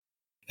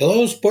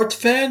Hello, sports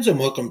fans, and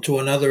welcome to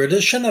another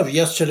edition of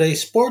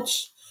Yesterday's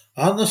Sports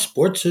on the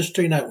Sports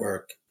History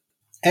Network.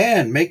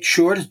 And make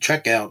sure to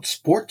check out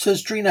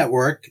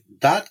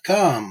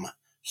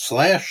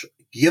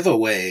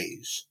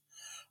sportshistorynetwork.com/giveaways.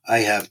 I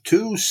have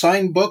two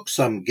signed books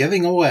I'm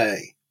giving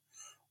away.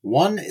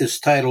 One is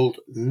titled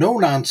No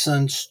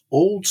Nonsense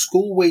Old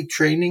School Weight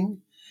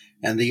Training,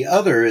 and the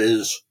other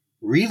is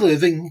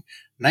Reliving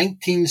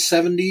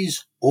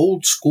 1970s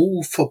Old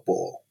School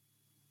Football.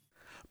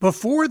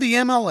 Before the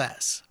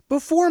MLS,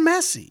 before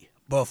Messi,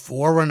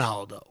 before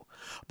Ronaldo,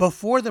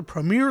 before the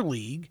Premier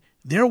League,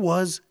 there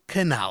was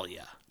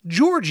Canaglia,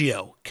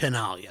 Giorgio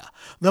Canaglia,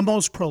 the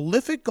most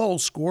prolific goal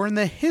scorer in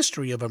the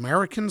history of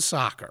American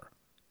soccer.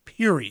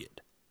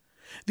 Period.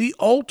 The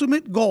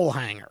ultimate goal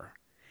hanger.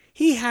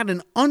 He had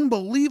an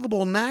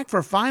unbelievable knack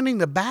for finding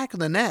the back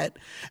of the net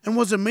and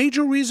was a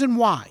major reason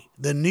why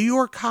the New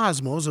York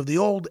Cosmos of the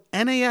old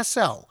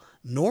NASL,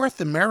 North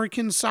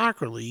American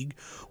Soccer League,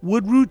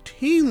 would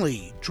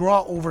routinely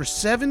draw over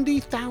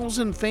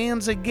 70,000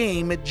 fans a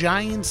game at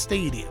Giant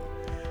Stadium.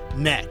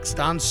 Next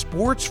on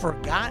Sports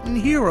Forgotten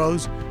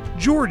Heroes,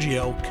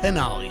 Giorgio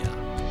Canaglia.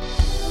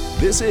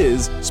 This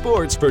is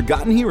Sports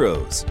Forgotten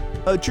Heroes,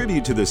 a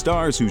tribute to the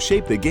stars who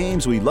shaped the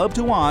games we love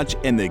to watch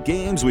and the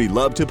games we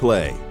love to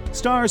play.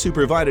 Stars who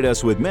provided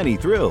us with many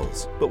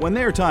thrills, but when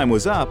their time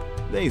was up,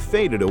 they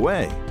faded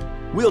away.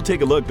 We'll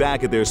take a look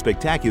back at their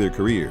spectacular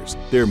careers,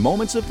 their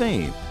moments of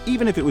fame,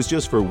 even if it was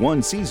just for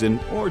one season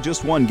or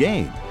just one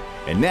game.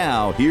 And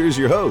now, here's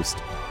your host,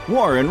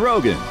 Warren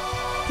Rogan.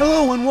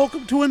 Hello and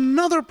welcome to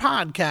another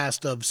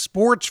podcast of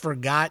Sports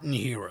Forgotten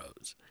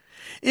Heroes.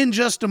 In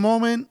just a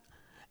moment,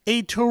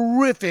 a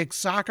terrific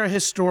soccer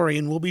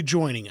historian will be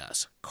joining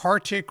us,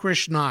 Kartik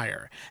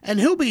Krishnaiyer,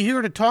 and he'll be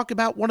here to talk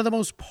about one of the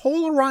most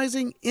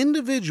polarizing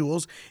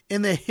individuals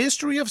in the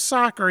history of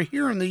soccer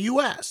here in the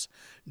U.S.,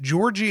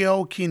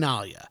 Giorgio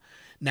Canaglia.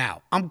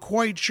 Now, I'm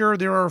quite sure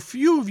there are a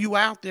few of you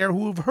out there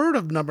who have heard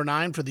of number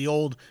 9 for the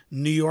old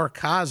New York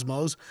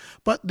Cosmos,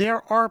 but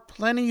there are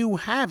plenty who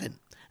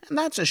haven't. And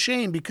that's a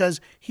shame because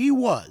he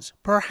was,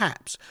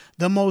 perhaps,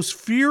 the most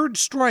feared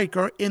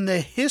striker in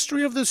the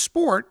history of the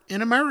sport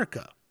in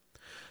America.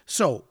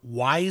 So,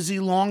 why is he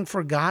long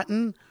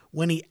forgotten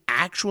when he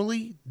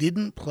actually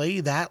didn't play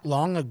that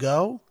long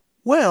ago?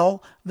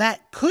 Well,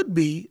 that could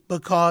be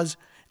because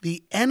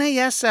the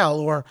NASL,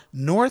 or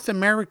North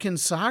American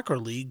Soccer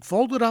League,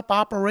 folded up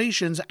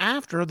operations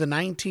after the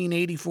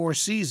 1984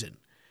 season.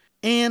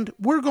 And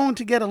we're going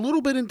to get a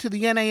little bit into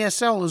the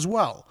NASL as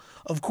well.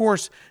 Of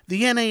course,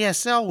 the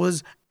NASL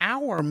was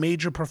our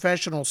major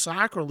professional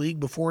soccer league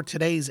before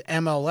today's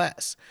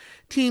MLS.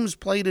 Teams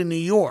played in New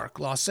York,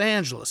 Los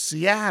Angeles,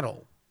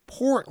 Seattle,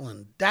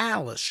 Portland,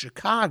 Dallas,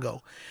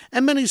 Chicago,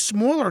 and many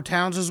smaller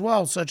towns as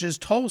well, such as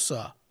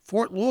Tulsa,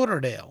 Fort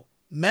Lauderdale,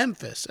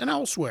 Memphis, and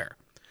elsewhere.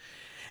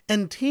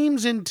 And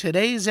teams in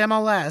today's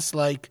MLS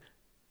like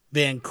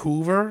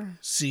Vancouver,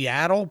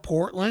 Seattle,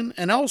 Portland,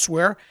 and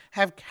elsewhere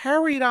have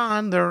carried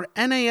on their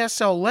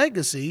NASL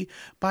legacy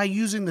by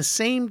using the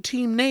same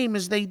team name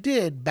as they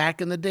did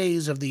back in the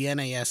days of the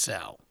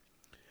NASL.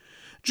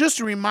 Just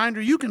a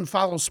reminder, you can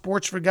follow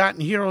Sports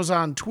Forgotten Heroes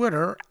on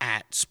Twitter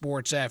at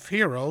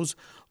SportsFHeroes,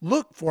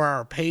 look for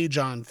our page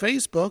on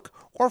Facebook,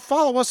 or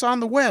follow us on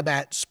the web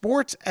at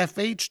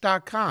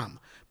sportsfh.com.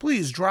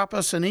 Please drop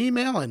us an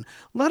email and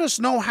let us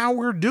know how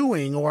we're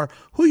doing or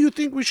who you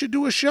think we should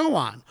do a show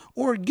on,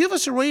 or give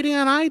us a rating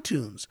on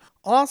iTunes.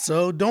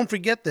 Also, don't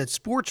forget that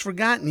Sports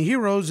Forgotten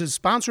Heroes is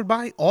sponsored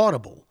by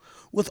Audible.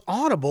 With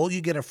Audible,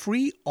 you get a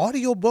free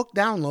audiobook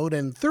download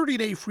and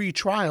 30-day free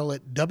trial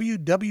at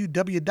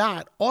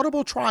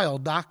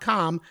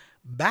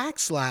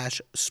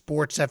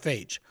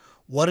www.audibletrial.com/sportsfh.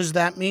 What does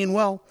that mean?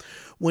 Well,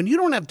 when you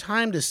don't have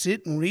time to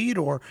sit and read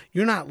or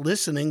you're not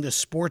listening to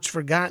Sports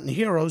Forgotten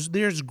Heroes,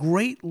 there's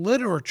great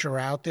literature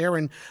out there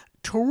and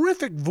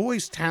terrific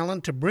voice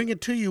talent to bring it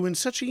to you in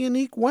such a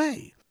unique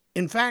way.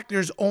 In fact,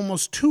 there's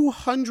almost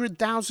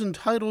 200,000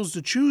 titles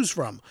to choose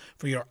from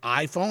for your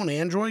iPhone,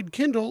 Android,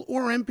 Kindle,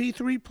 or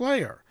MP3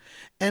 player.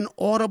 And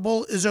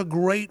Audible is a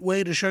great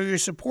way to show your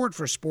support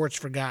for Sports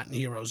Forgotten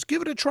Heroes.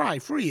 Give it a try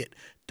free at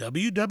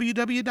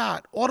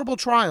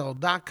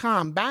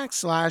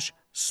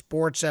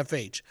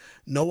www.audibletrial.com/sportsfh.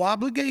 No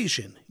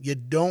obligation. You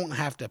don't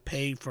have to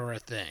pay for a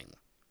thing.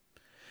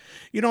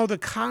 You know, the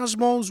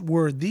Cosmos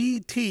were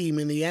the team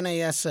in the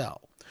NASL.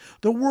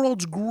 The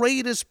world's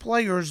greatest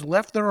players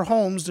left their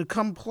homes to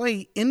come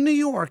play in New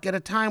York at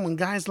a time when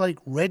guys like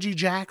Reggie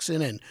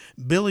Jackson and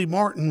Billy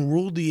Martin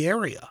ruled the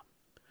area.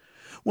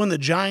 When the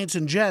Giants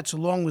and Jets,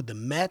 along with the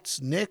Mets,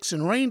 Knicks,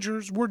 and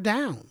Rangers, were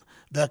down,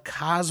 the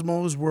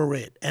Cosmos were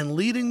it, and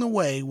leading the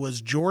way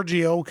was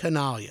Giorgio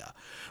Canaglia.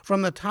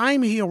 From the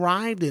time he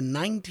arrived in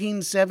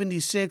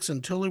 1976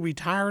 until he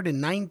retired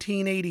in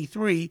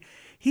 1983,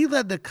 he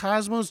led the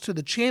Cosmos to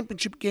the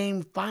championship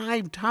game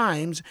 5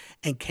 times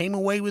and came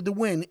away with the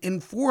win in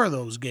 4 of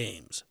those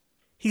games.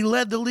 He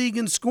led the league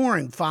in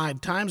scoring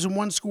 5 times and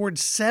once scored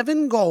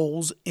 7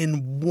 goals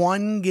in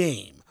 1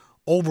 game.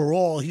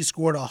 Overall, he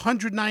scored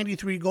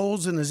 193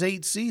 goals in his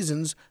 8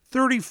 seasons,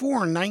 34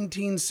 in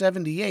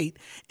 1978,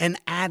 and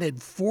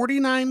added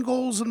 49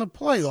 goals in the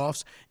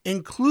playoffs,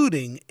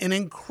 including an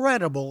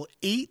incredible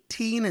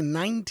 18 in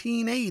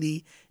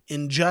 1980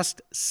 in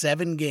just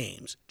 7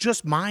 games.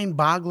 Just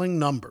mind-boggling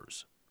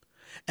numbers.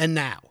 And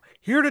now,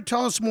 here to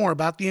tell us more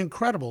about the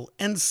incredible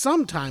and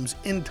sometimes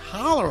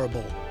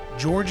intolerable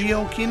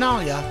Giorgio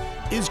Chinaglia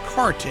is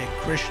Kartik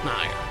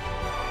Krishnaiyer.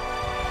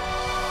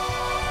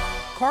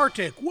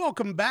 Kartik,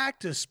 welcome back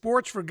to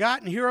Sports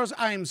Forgotten Heroes.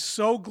 I am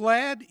so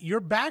glad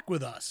you're back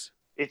with us.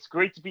 It's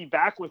great to be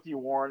back with you,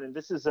 Warren, and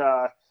this is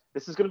going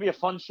to be a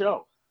fun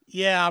show.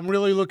 Yeah, I'm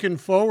really looking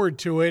forward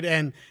to it,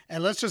 and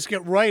let's just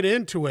get right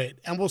into it.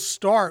 And we'll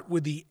start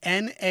with the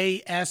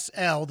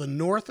NASL, the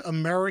North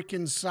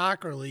American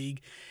Soccer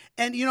League.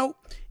 And, you know,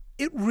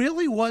 it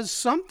really was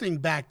something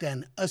back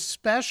then,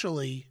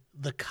 especially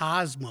the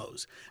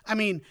Cosmos. I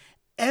mean,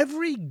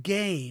 every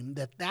game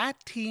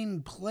that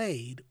team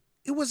played,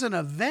 it was an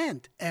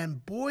event,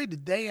 and boy,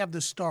 did they have the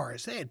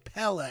stars. They had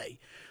Pele,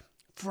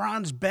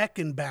 Franz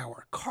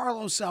Beckenbauer,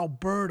 Carlos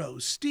Alberto,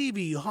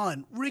 Stevie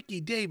Hunt, Ricky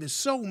Davis,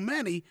 so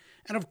many.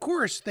 And, of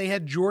course, they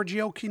had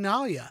Giorgio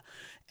Chinaglia.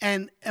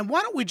 And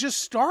why don't we just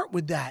start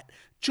with that?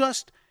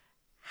 Just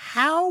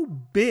how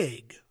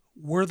big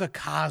were the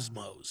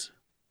Cosmos?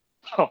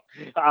 Off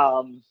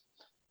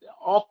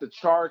the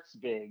charts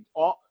big.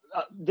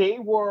 They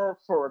were,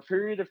 for a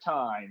period of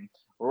time,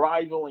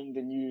 rivaling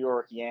the New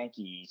York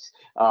Yankees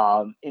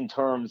in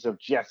terms of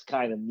just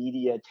kind of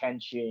media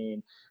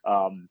attention,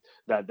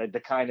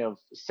 the kind of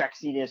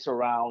sexiness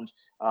around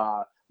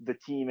the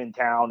team in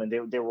town. And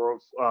they were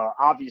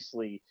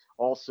obviously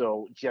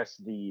also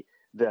just the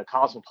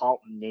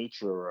cosmopolitan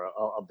nature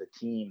of the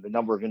team, the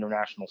number of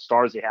international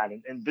stars they had.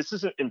 And this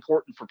is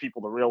important for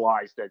people to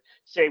realize that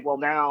say, well,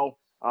 now,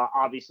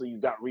 obviously,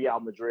 you've got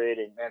Real Madrid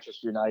and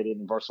Manchester United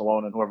and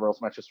Barcelona and whoever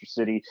else, Manchester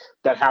City,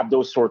 that have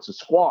those sorts of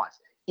squads.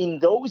 In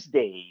those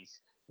days,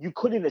 you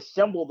couldn't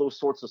assemble those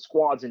sorts of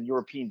squads in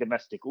European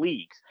domestic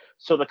leagues.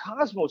 So the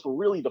Cosmos were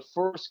really the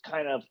first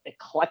kind of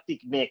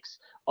eclectic mix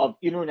of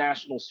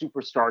international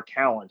superstar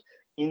talent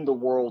in the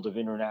world of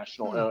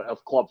international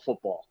of club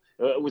football.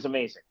 It was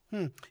amazing.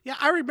 Yeah,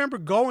 I remember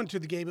going to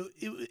the game.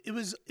 It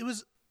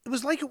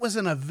was like it was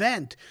an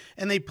event,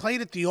 and they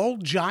played at the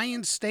old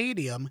Giant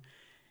Stadium.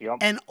 Yep.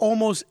 And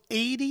almost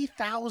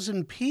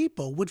 80,000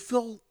 people would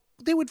fill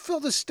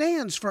the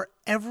stands for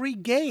every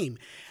game.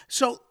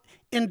 So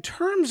in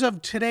terms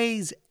of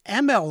today's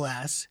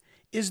MLS,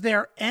 is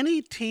there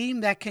any team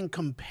that can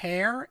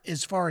compare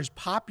as far as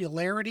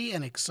popularity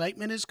and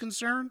excitement is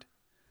concerned?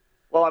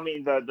 Well, I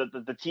mean,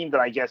 the team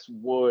that I guess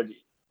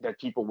that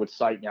people would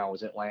cite now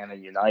is Atlanta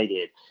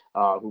United,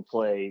 who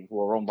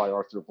are owned by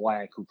Arthur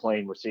Blank, who play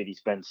in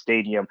Mercedes-Benz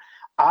Stadium.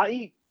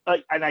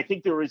 And I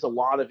think there is a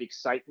lot of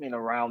excitement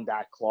around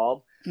that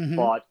club,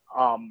 but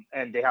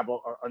and they have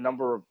a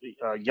number of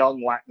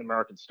young Latin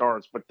American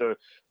stars. But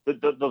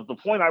the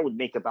point I would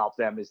make about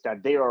them is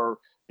that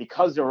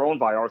because they're owned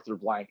by Arthur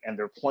Blank and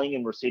they're playing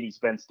in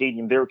Mercedes-Benz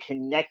Stadium, they're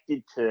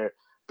connected to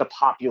the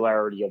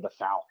popularity of the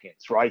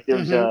Falcons, right?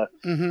 There's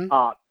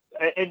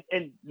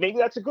and maybe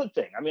that's a good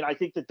thing. I mean, I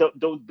think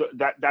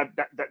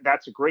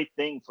that's a great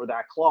thing for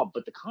that club.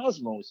 But the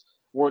Cosmos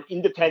were an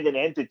independent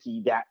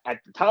entity that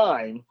at the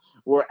time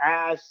were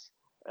as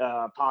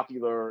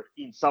popular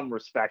in some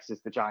respects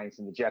as the Giants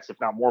and the Jets, if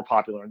not more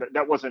popular. And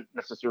that wasn't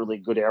necessarily a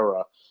good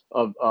era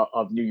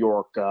of New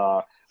York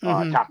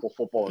tackle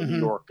football or New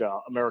York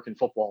American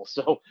football.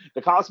 So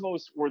the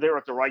Cosmos were there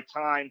at the right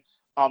time.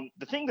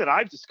 The thing that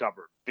I've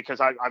discovered, because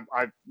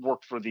I've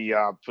worked for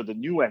the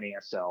new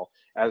NASL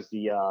as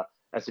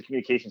the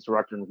communications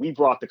director, and we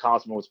brought the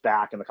Cosmos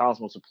back, and the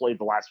Cosmos have played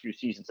the last few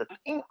seasons. The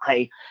thing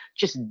I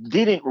just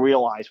didn't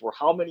realize were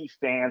how many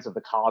fans of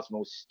the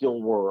Cosmos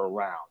still were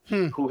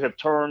around, who have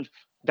turned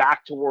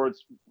back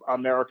towards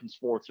American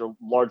sports, or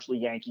largely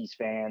Yankees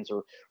fans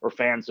or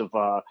fans of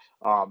the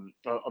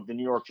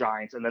New York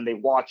Giants, and then they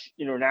watch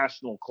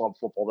international club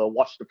football. They'll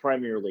watch the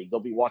Premier League. They'll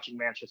be watching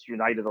Manchester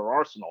United or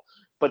Arsenal,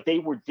 but they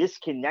were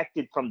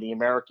disconnected from the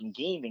American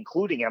game,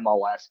 including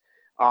MLS.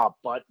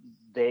 But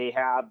they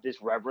have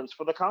this reverence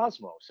for the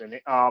Cosmos, and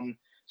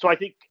so I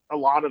think a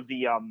lot of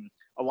the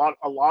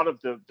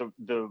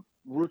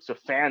roots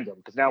of fandom,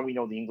 because now we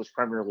know the English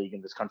Premier League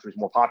in this country is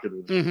more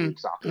popular than League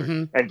soccer.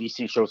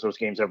 NBC shows those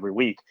games every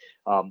week,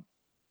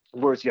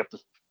 whereas you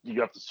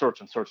have to search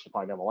to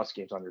find MLS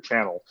games on your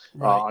channel,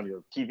 on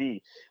your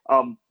TV.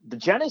 The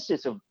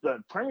genesis of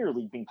the Premier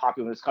League being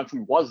popular in this country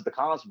was the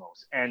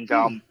Cosmos, and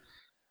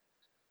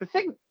the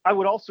thing I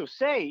would also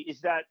say is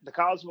that the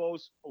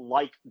Cosmos,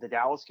 like the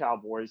Dallas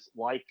Cowboys,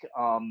 like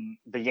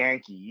the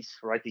Yankees,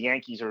 right? The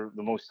Yankees are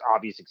the most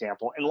obvious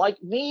example, and like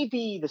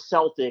maybe the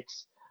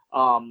Celtics,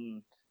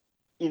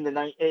 in the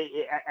night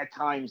at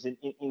times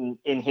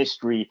in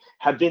history,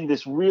 have been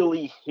this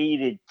really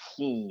hated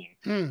team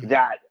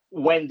that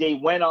when they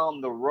went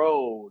on the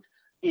road,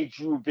 it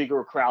drew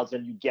bigger crowds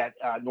than you get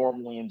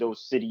normally in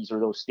those cities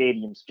or those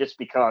stadiums, just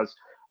because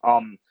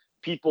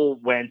people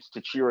went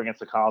to cheer against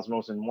the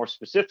Cosmos, and more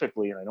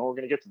specifically, and I know we're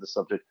going to get to the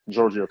subject,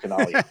 Giorgio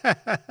Canale.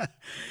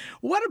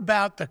 What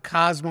about the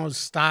Cosmos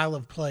style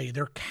of play,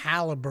 their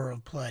caliber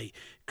of play?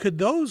 Could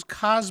those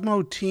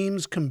Cosmo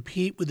teams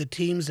compete with the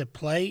teams that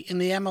play in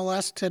the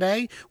MLS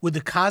today? Would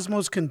the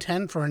Cosmos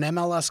contend for an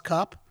MLS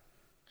Cup?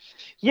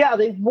 Yeah,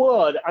 they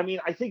would. I mean,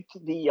 I think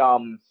the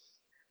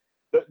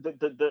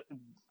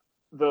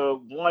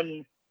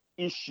one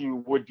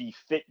issue would be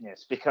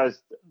fitness,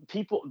 because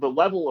the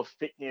level of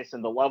fitness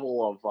and the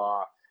level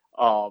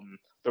of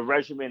the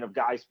regimen of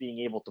guys being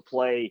able to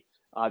play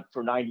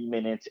for 90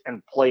 minutes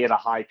and play at a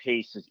high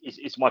pace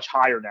is much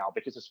higher now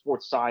because of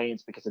sports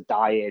science, because of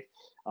diet.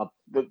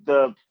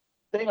 The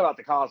thing about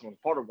the Cosmos,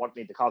 part of what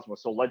made the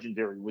Cosmos so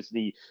legendary was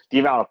the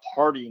amount of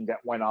partying that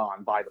went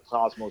on by the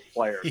Cosmos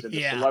players and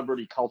the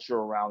celebrity culture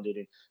around it,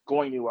 and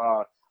going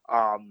to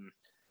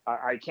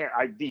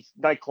these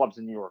nightclubs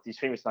in New York, these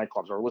famous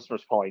nightclubs, our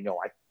listeners probably know.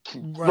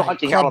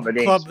 Blocking out on the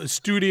names. Club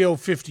Studio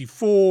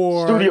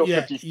 54. Studio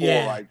 54,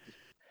 right.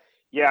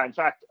 Yeah, in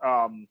fact,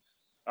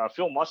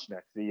 Phil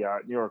Mushnick, the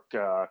New York,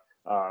 a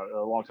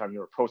longtime New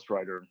York Post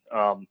writer,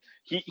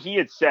 he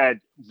had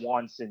said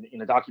once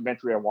in a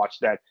documentary I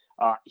watched that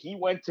he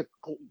went to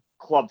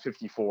Club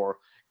 54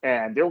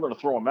 and they were going to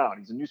throw him out.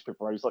 He's a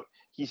newspaper writer.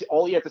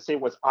 All he had to say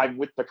was, "I'm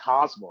with the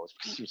Cosmos,"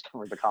 because he was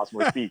covering the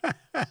Cosmos beat.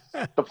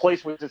 The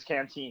place was his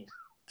canteen.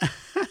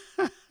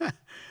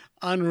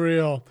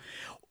 Unreal.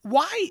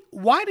 Why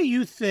do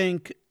you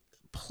think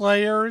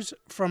players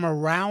from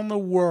around the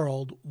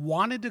world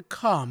wanted to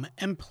come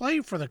and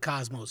play for the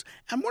Cosmos?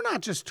 And we're not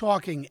just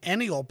talking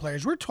any old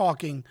players. We're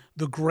talking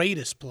the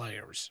greatest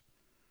players.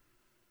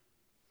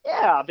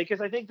 Yeah, because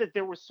I think that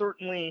there was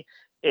certainly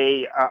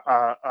a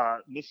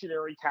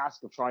missionary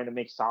task of trying to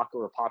make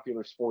soccer a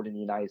popular sport in the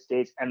United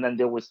States. And then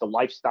there was the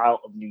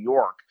lifestyle of New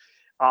York.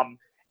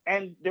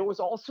 And there was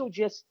also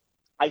just,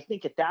 I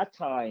think at that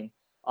time,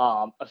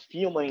 a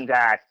feeling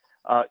that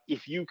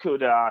if you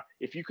could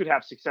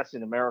have success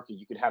in America,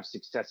 you could have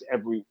success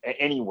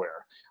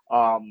anywhere.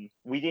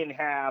 We didn't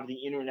have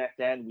the internet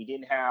then. We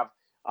didn't have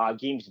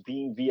games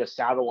beamed via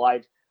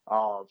satellite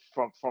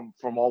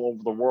from all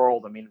over the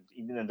world. I mean,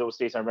 even in those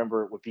days, I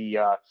remember it would be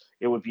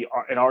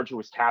an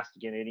arduous task to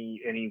get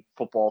any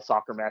football,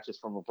 soccer matches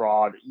from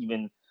abroad.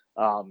 Even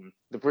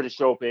the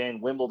British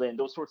Open, Wimbledon,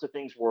 those sorts of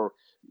things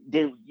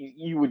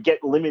you would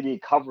get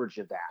limited coverage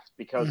of that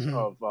because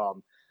of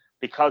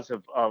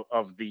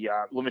the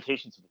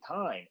limitations of the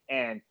time.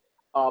 And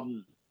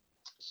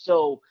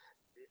so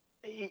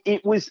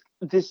it was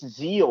this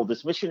zeal,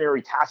 this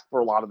missionary task for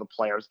a lot of the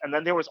players. And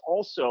then there was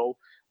also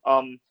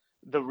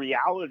the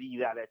reality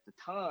that at the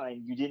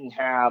time you didn't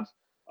have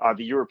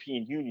the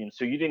European Union.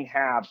 So you didn't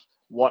have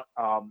what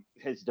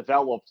has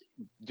developed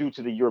due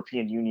to the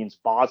European Union's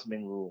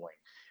Bosman ruling,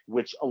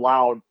 which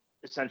allowed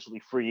essentially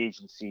free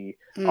agency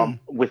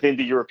within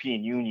the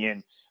European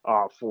Union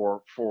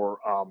for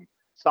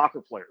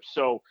soccer players.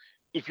 So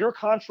if your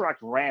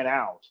contract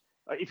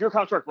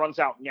runs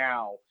out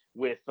now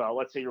with,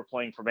 let's say you're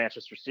playing for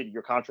Manchester City,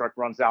 your contract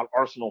runs out,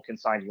 Arsenal can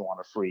sign you on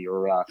a free,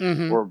 or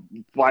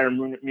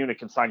Bayern Munich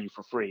can sign you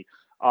for free.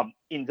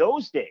 In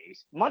those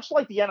days, much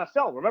like the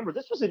NFL, remember,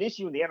 this was an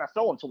issue in the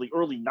NFL until the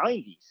early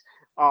 90s.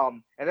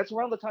 And that's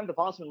around the time the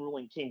Bosman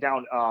ruling came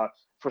down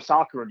for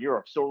soccer in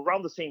Europe. So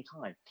around the same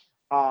time.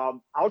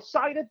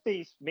 Outside of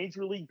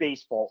Major League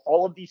Baseball,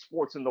 all of these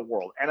sports in the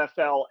world,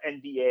 NFL,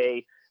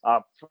 NBA,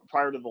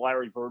 prior to the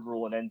Larry Bird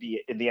rule in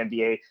the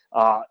NBA,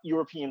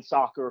 European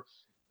soccer,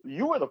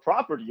 you were the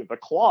property of the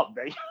club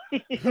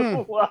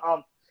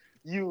that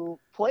you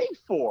played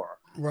for.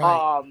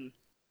 Right.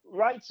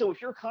 Right. So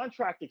if your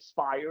contract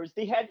expires,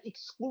 they had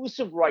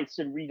exclusive rights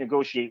to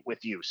renegotiate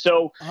with you.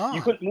 So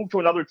you couldn't move to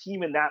another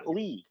team in that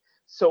league.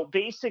 So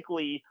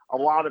basically, a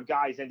lot of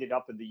guys ended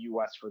up in the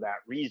U.S. for that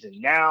reason.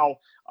 Now,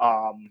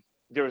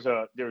 there's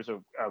a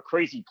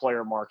crazy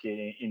player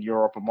market in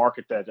Europe, a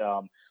market that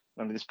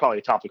I mean, this is probably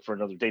a topic for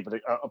another day,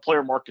 but a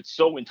player market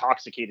so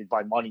intoxicated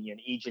by money and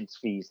agents'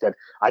 fees that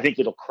I think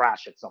it'll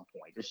crash at some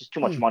point. There's just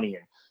too much money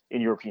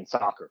in European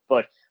soccer.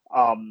 But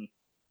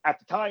at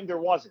the time, there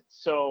wasn't.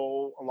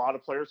 So a lot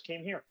of players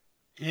came here.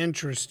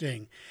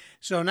 Interesting.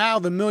 So now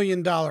the $1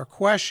 million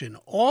question.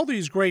 All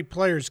these great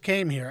players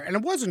came here, and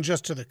it wasn't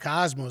just to the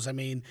Cosmos. I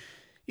mean,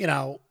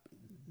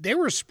 they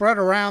were spread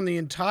around the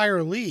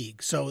entire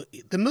league. So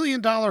the $1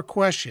 million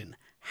question,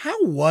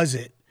 how was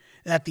it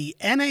that the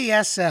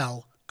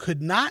NASL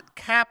could not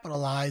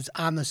capitalize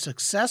on the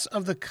success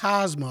of the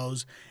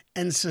Cosmos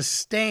and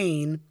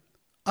sustain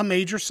a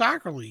major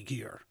soccer league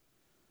here?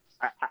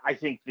 I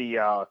think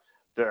there are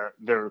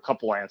a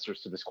couple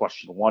answers to this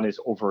question. One is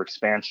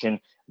overexpansion.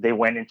 They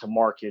went into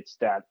markets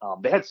that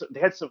they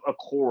had a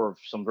core of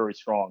some very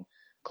strong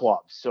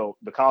clubs. So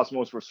the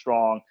Cosmos were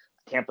strong.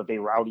 Tampa Bay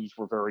Rowdies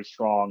were very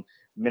strong.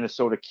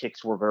 Minnesota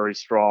Kicks were very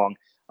strong.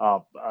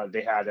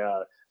 They had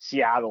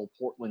Seattle,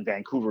 Portland,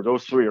 Vancouver.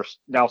 Those three are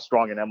now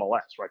strong in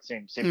MLS, right?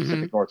 Same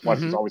Pacific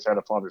Northwest has always had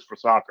a fondness for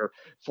soccer.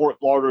 Fort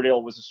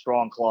Lauderdale was a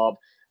strong club.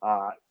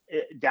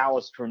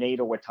 Dallas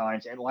Tornado at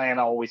times.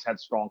 Atlanta always had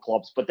strong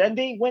clubs, but then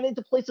they went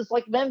into places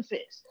like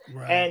Memphis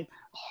and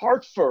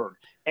Hartford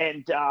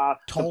and the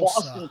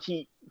Boston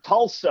team.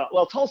 Tulsa.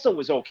 Well, Tulsa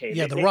was okay.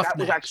 Yeah, the Roughnecks. That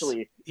was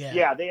actually,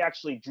 they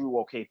actually drew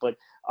okay, but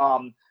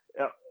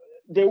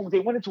they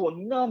went into a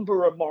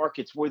number of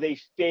markets where they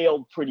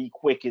failed pretty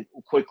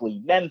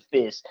quickly.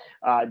 Memphis,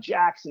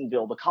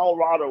 Jacksonville, the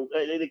Colorado,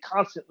 they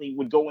constantly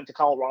would go into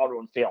Colorado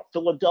and fail.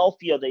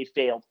 Philadelphia, they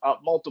failed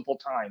multiple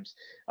times,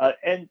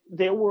 and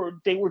they were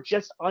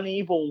just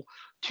unable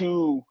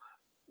to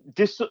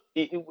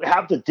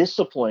have the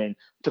discipline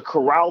to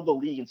corral the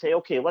league and say,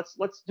 okay,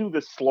 let's do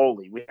this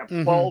slowly. We have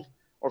 12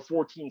 or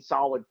 14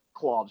 solid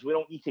clubs. We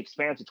don't need to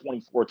expand to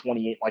 24,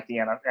 28 like the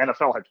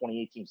NFL had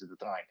 28 teams at the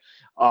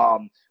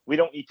time. We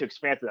don't need to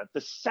expand to that.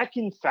 The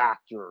second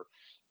factor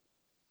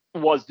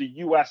was the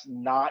U.S.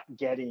 not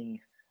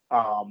getting the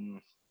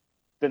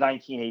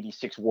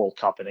 1986 World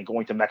Cup and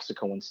going to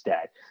Mexico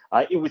instead.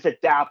 It was at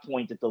that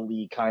point that the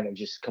league kind of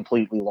just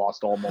completely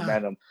lost all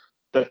momentum.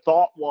 The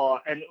thought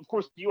was, and of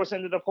course, the U.S.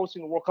 ended up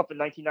hosting the World Cup in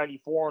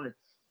 1994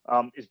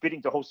 and is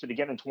bidding to host it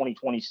again in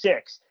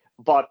 2026.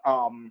 But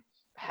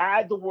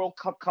had the World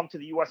Cup come to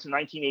the U.S. in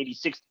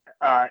 1986,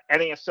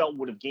 NASL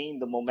would have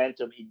gained the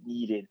momentum it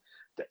needed.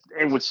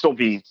 It would still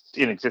be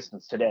in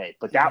existence today.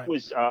 But that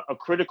was a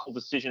critical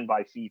decision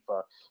by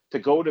FIFA to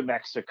go to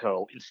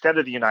Mexico instead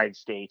of the United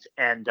States.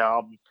 And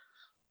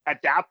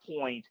at that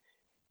point,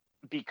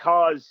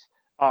 because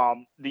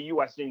the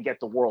U.S. didn't get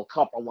the World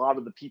Cup, a lot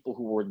of the people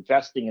who were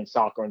investing in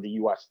soccer in the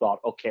U.S. thought,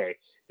 okay,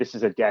 this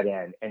is a dead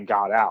end, and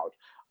got out.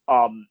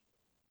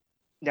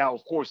 Now,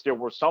 of course, there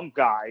were some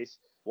guys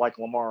like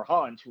Lamar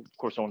Hunt, who, of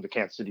course, owned the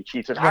Kansas City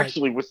Chiefs, and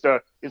actually was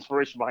the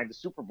inspiration behind the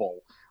Super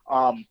Bowl.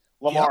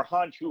 Lamar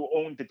Hunt, who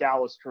owned the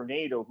Dallas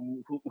Tornado,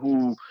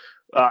 who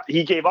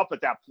he gave up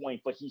at that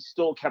point, but he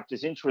still kept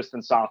his interest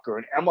in soccer.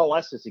 And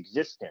MLS's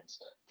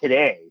existence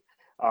today,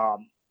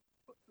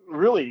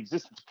 really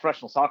existence of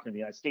professional soccer in the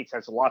United States,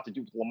 has a lot to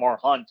do with Lamar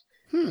Hunt.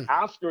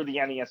 After the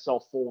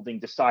NASL folding,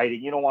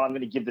 decided, you know what, I'm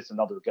going to give this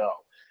another go.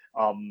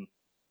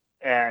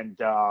 And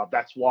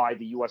that's why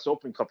the U.S.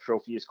 Open Cup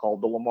trophy is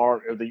called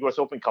the U.S.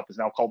 Open Cup is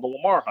now called the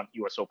Lamar Hunt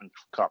U.S. Open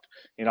Cup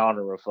in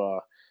honor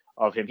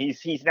of him.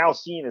 He's now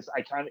seen as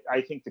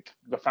I think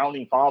the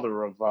founding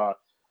father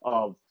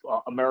of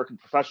American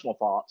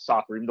professional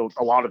soccer, even though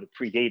a lot of it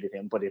predated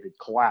him, but it had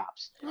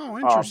collapsed. Oh,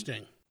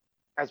 interesting.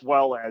 As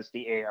well as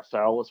the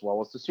AFL, as well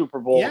as the Super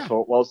Bowl, as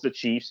well as the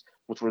Chiefs,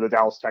 which were the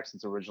Dallas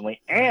Texans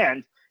originally,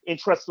 and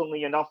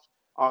interestingly enough,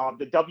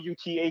 the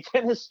WTA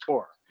tennis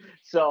tour.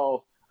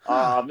 So.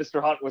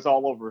 Mr. Hunt was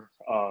all over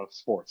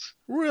sports.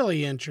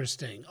 Really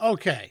interesting.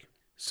 Okay,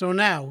 so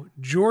now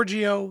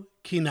Giorgio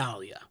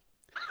Chinaglia.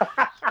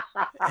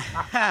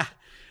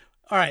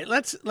 All right,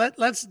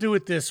 let's do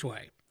it this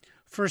way.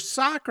 For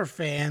soccer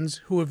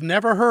fans who have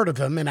never heard of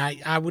him, and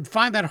I would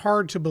find that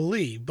hard to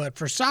believe, but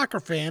for soccer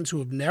fans who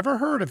have never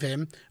heard of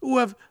him, who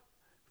have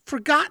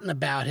forgotten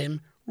about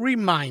him,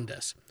 remind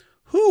us.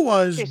 Who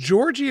was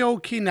Giorgio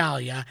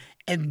Chinaglia,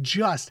 and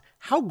just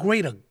how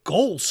great a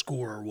goal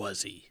scorer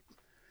was he?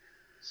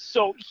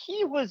 So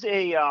he was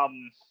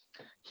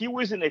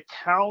an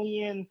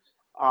Italian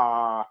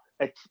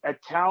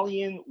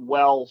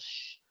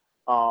Welsh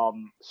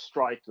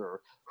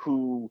striker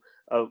who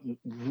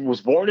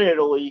was born in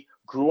Italy,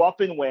 grew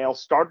up in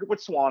Wales, started with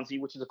Swansea,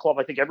 which is a club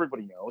I think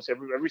everybody knows,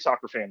 every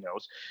soccer fan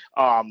knows.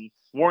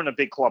 Weren't a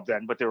big club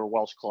then, but they were a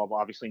Welsh club,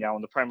 obviously now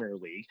in the Premier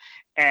League.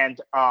 And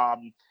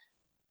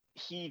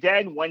he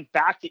then went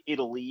back to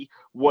Italy,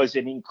 was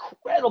an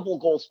incredible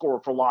goal scorer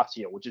for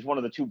Lazio, which is one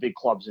of the two big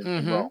clubs in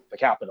Rome, the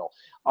capital.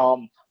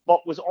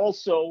 But was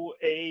also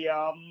he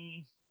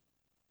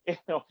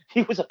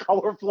was a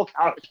colorful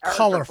character.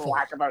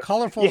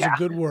 Colorful is a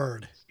good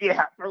word.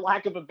 Yeah, for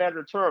lack of a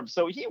better term.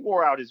 So he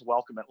wore out his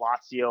welcome at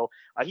Lazio.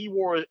 He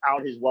wore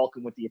out his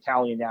welcome with the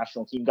Italian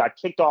national team, got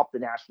kicked off the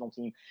national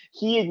team.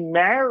 He had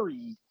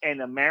married an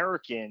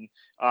American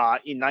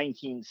in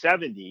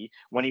 1970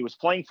 when he was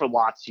playing for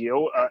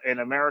Lazio, an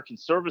American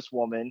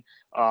servicewoman,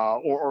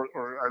 or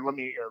let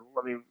me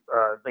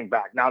think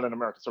back, not an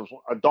American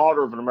servicewoman, a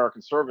daughter of an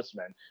American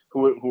serviceman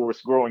who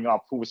was growing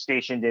up, who was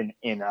stationed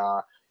in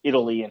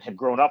Italy and had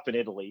grown up in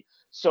Italy.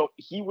 So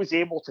he was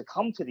able to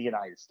come to the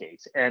United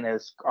States. And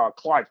as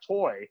Clive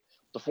Toy,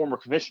 the former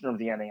commissioner of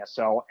the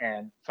NASL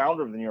and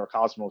founder of the New York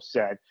Cosmos,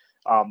 said,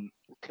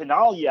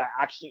 Chinaglia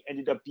actually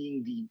ended up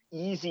being the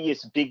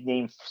easiest big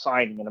name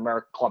signing an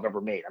American club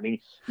ever made. I mean,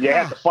 they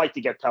had to fight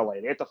to get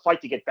Pele. They had to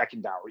fight to get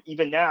Beckenbauer.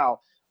 Even now,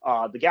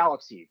 the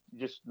Galaxy,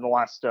 just in the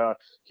last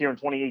here in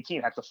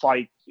 2018, had to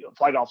fight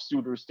off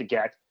suitors to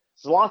get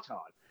Zlatan.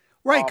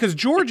 Right, because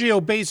Giorgio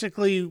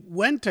basically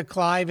went to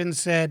Clive and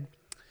said,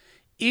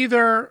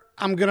 either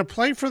I'm going to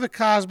play for the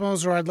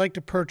Cosmos or I'd like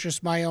to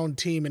purchase my own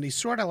team. And he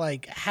sort of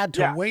like had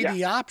to weigh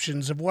the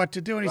options of what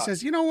to do. And he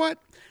says, you know what?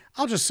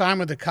 I'll just sign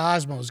with the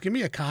Cosmos. Give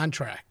me a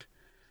contract.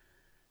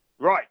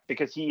 Right,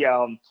 because he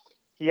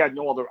had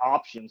no other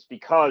options,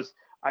 because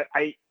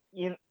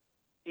it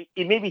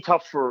may be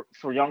tough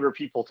for younger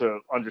people to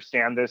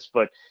understand this,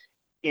 but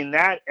in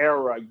that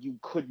era, you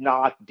could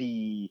not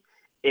be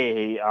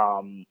a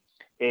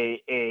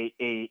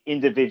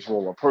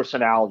individual, a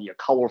personality, a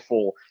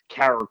colorful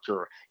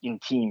character in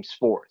team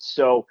sports.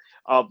 So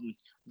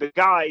the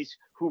guys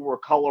who were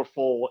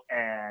colorful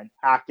and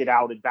acted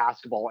out in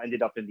basketball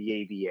ended up in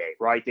the ABA,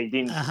 right? They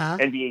didn't.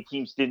 NBA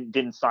teams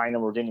didn't sign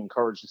them or didn't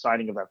encourage the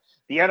signing of them.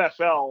 The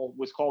NFL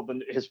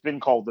has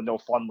been called the no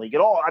fun league at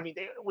all. I mean,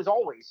 it was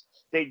always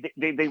they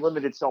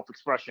limited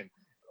self-expression.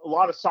 A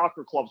lot of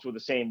soccer clubs were the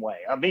same way.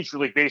 Major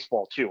League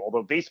Baseball too,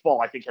 although baseball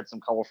I think had some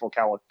colorful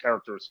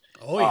characters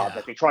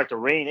that they tried to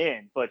rein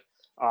in, but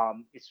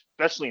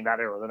especially in that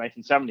era, the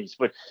 1970s.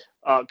 But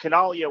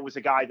Canalia was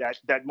a guy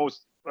that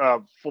most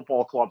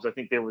football clubs, I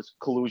think there was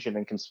collusion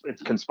and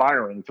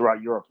conspiring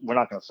throughout Europe. We're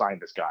not going to sign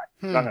this guy.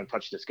 We're not going to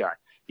touch this guy.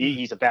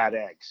 He's a bad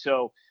egg.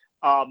 So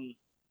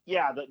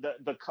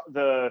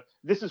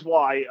this is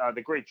why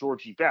the great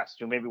Georgie Best,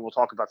 who maybe we'll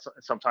talk about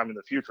sometime in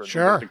the future,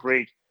 the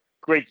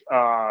great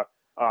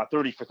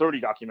 30 for 30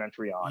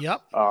 documentary on.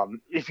 Yep.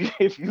 If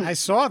you I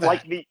saw that.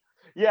 Like me,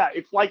 yeah.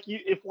 If like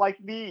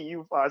me,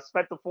 you've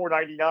spent the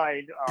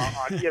 $4.99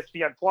 on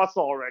ESPN Plus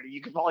already,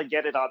 you can probably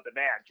get it on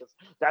demand, because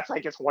that's, I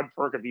guess, one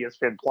perk of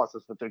ESPN Plus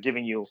is that they're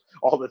giving you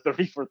all the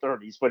 30 for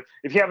 30s. But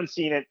if you haven't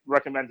seen it,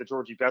 recommend the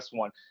Georgie Best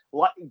one.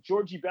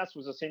 Georgie Best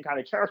was the same kind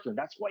of character, and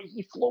that's why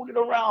he floated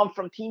around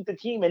from team to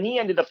team, and he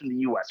ended up in the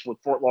U.S. with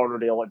Fort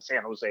Lauderdale and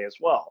San Jose as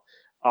well.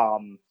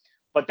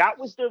 But that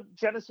was the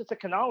genesis of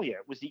Canalia.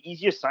 It was the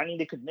easiest signing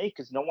they could make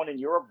because no one in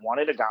Europe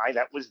wanted a guy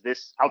that was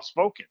this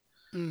outspoken.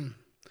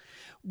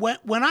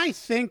 When I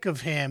think of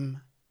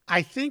him,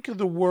 I think of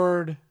the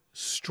word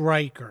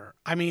striker.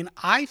 I mean,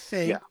 I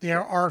think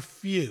there are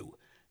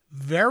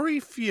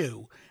very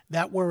few,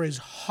 that were as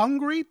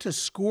hungry to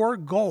score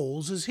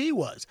goals as he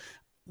was.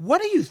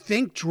 What do you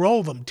think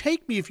drove him?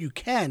 Take me, if you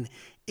can,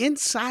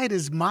 inside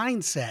his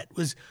mindset.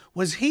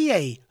 Was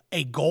he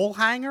a goal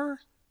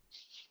hanger?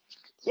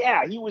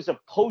 Yeah, he was a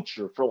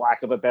poacher, for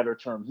lack of a better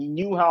term. He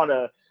knew how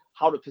to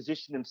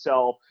position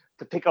himself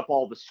to pick up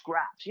all the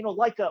scraps,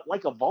 like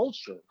a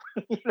vulture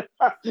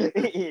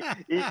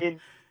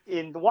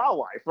in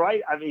wildlife,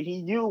 right? I mean,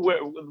 he knew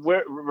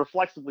where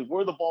reflexively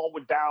where the ball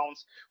would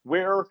bounce,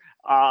 where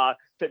to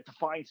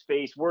find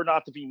space, where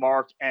not to be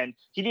marked. And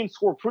he didn't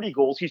score pretty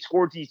goals. He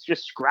scored these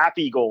just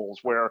scrappy goals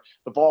where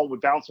the ball would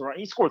bounce around.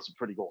 He scored some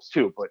pretty goals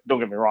too, but don't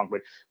get me wrong.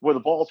 But where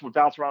the balls would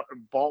bounce around,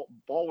 ball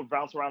would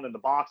bounce around in the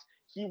box.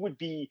 He would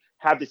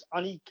have this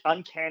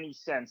uncanny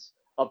sense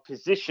of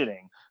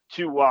positioning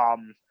to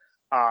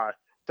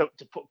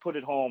put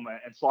it home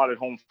and slot it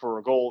home for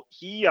a goal.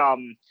 He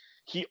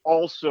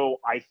also,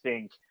 I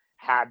think,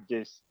 had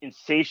this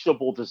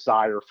insatiable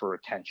desire for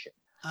attention.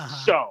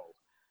 So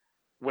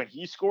when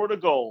he scored a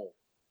goal,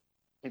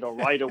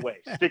 right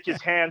away, stick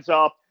his hands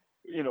up,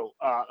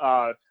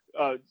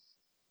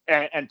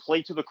 and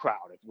play to the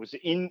crowd. It was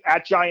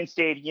at Giant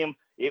Stadium.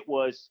 It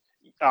was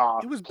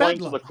playing bedlam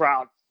to the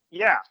crowd.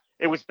 Yeah.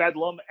 It was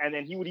bedlam, and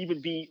then he would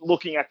even be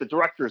looking at the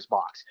director's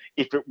box.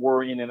 If it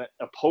were in an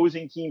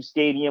opposing team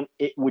stadium,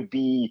 it would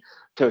be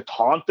to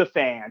taunt the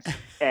fans.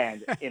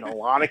 And in a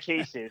lot of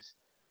cases,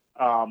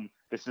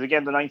 this is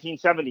again the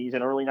 1970s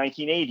and early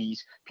 1980s,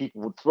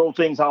 people would throw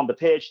things on the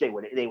pitch. They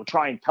would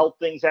try and pelt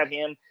things at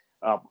him.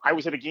 I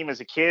was at a game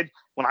as a kid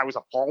when I was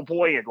a ball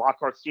boy at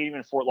Lockhart Stadium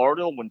in Fort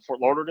Lauderdale when Fort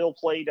Lauderdale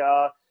played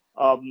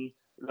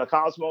the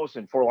Cosmos,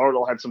 and Fort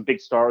Lauderdale had some big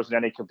stars, and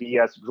N.A.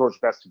 Cabillas,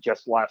 George Best had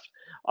just left.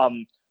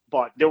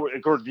 But there were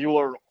Gerd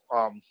Mueller,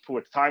 who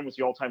at the time was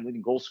the all-time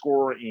leading goal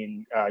scorer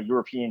in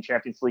European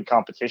Champions League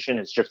competition,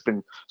 has just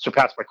been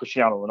surpassed by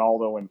Cristiano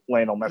Ronaldo and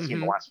Lionel Messi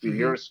in the last few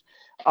years.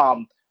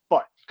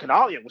 But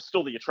Canalia was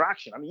still the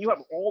attraction. I mean, you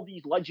have all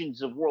these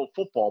legends of world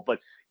football,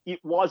 but it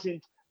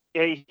wasn't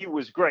he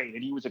was great,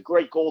 and he was a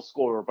great goal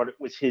scorer, but it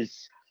was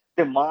his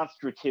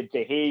demonstrative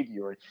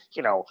behavior.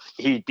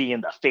 He'd be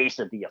in the face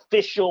of the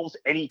officials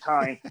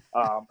anytime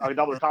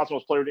another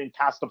Cosmos player didn't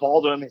pass the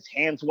ball to him, his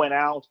hands went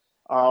out.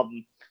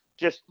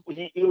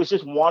 It was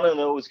just one of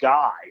those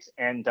guys.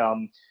 And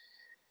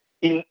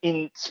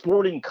in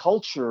sporting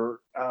culture,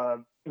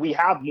 we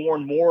have more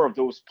and more of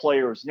those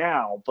players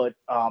now. But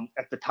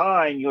at the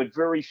time, you had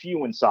very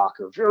few in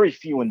soccer, very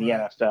few in the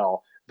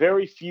NFL,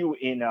 very few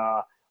in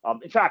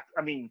fact,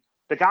 I mean,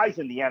 the guys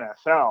in the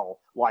NFL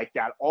like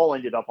that all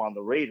ended up on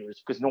the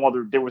Raiders because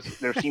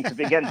there seemed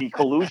to again be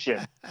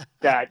collusion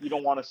that you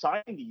don't want to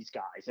sign these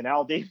guys, and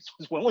Al Davis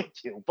was willing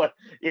to. But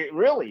it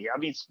really, I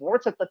mean,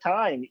 sports at the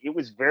time, it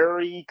was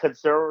very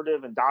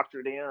conservative and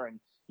doctrinaire, and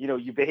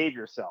you behave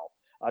yourself.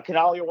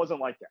 Canalia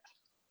wasn't like that.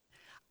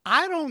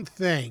 I don't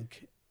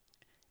think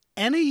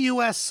any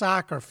U.S.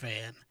 soccer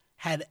fan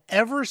had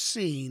ever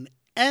seen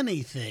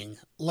anything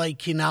like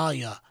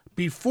Canalia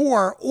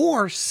before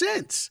or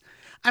since.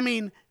 I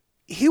mean,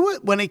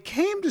 when it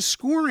came to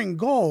scoring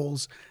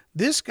goals,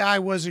 this guy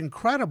was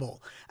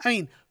incredible. I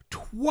mean,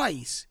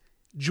 twice,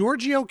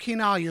 Giorgio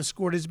Canalia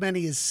scored as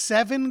many as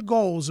 7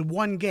 goals in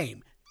one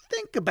game.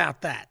 Think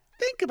about that.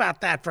 Think about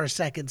that for a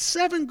second.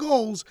 7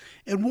 goals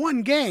in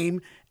one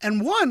game,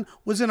 and one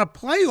was in a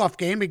playoff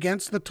game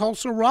against the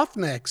Tulsa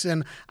Roughnecks,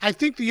 and I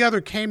think the other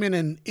came in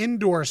an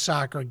indoor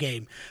soccer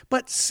game.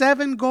 But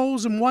 7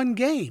 goals in one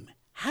game.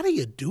 How do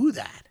you do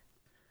that?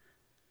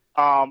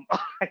 I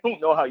don't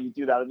know how you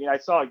do that. I mean, I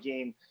saw a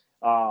game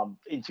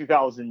in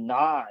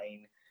 2009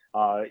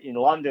 in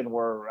London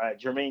where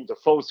Jermaine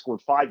Defoe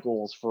scored 5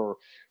 goals for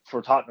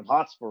Tottenham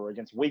Hotspur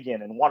against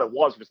Wigan, and what it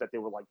was that they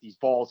were like these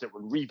balls that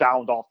would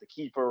rebound off the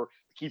keeper.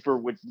 The keeper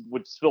would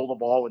spill the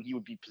ball, and he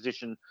would be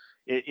positioned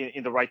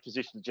in the right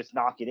position to just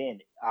knock it in.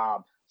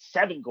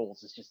 7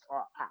 goals is just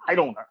I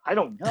don't know. I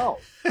don't know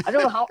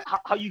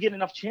how you get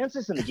enough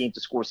chances in the game to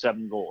score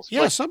 7 goals.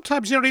 Yeah, but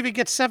sometimes you don't even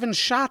get 7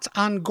 shots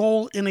on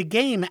goal in a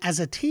game as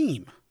a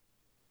team.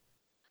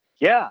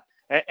 Yeah,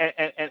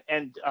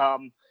 and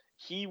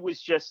he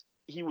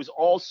was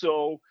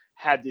also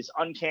had this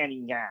uncanny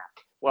knack.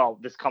 Well,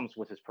 this comes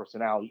with his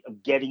personality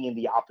of getting in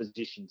the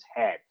opposition's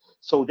head.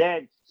 So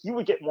then he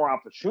would get more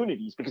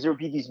opportunities because there would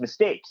be these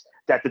mistakes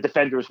that the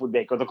defenders would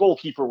make or the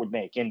goalkeeper would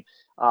make. And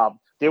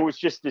there was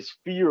just this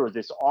fear,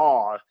 this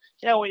awe.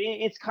 You know,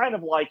 it's kind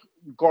of like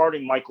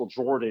guarding Michael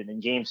Jordan in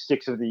Game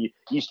 6 of the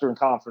Eastern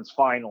Conference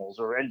Finals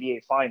or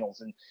NBA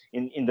Finals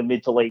in the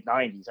mid to late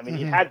 90s. I mean,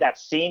 It had that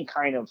same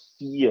kind of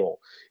feel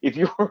if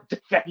you were a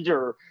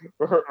defender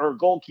or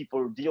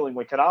goalkeeper dealing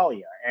with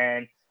Canalia.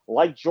 And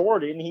like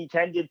Jordan, he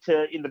tended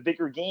to, in the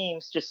bigger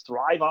games, just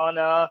thrive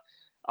on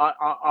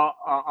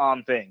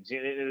things.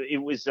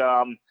 It was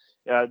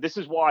this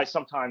is why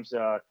sometimes,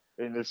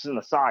 and this is an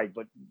aside,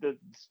 but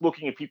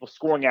looking at people's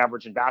scoring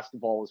average in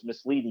basketball is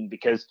misleading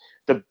because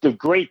the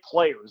great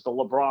players, the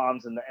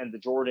LeBrons and the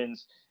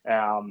Jordans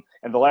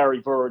and the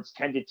Larry Birds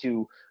tended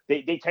to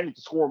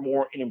score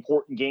more in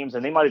important games,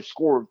 and they might have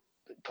scored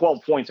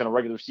 12 points in a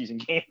regular season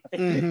game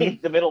in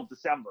the middle of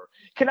December.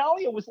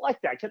 Canalia was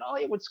like that.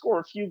 Canalia would score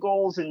a few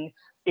goals in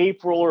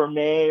April or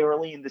May,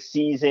 early in the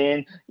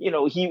season. You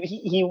know,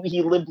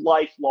 he lived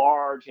life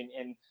large and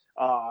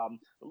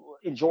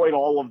enjoyed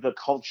all of the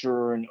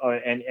culture and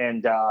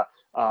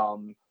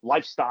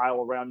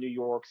lifestyle around New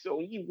York. So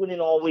he wouldn't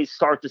always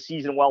start the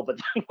season well, but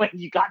when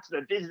you got to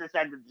the business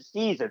end of the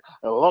season,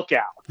 look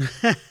out.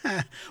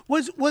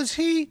 Was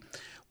he?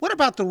 What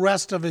about the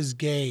rest of his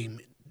game?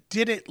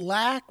 Did it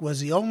lack?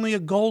 Was he only a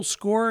goal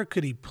scorer?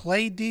 Could he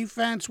play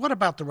defense? What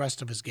about the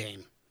rest of his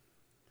game?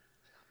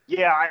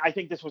 Yeah, I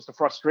think this was the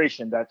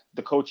frustration that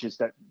the coaches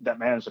that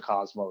managed the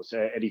Cosmos,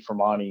 Eddie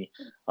Firmani,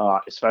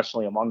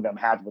 especially among them,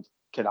 had with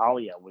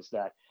Canalia was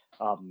that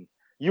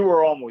you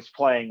were almost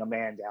playing a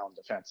man down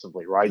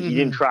defensively, right? He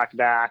didn't track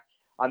back.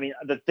 I mean,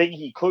 the thing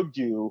he could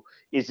do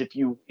is if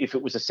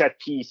it was a set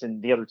piece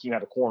and the other team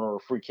had a corner or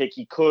a free kick,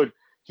 he could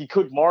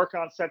mark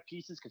on set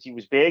pieces because he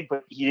was big,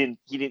 but he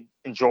didn't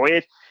enjoy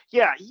it.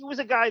 Yeah, he was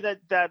a guy that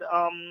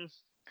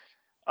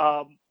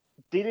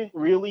didn't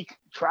really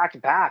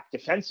track back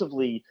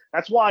defensively.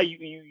 That's why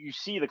you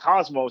see the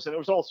Cosmos, and there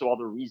was also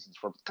other reasons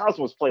for it. The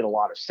Cosmos played a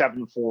lot of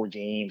 7-4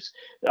 games,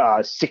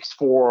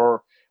 6-4,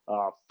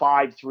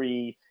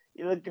 5-3.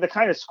 The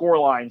kind of score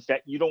lines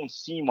that you don't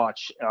see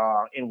much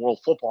in world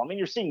football. I mean,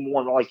 you're seeing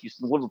more like the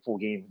Liverpool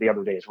game the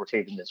other day as we're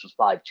taping this was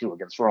 5-2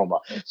 against Roma.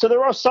 So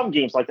there are some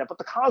games like that, but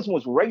the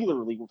Cosmos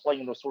regularly were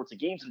playing in those sorts of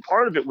games. And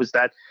part of it was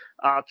that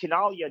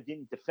Canalia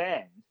didn't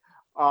defend.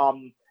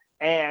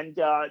 And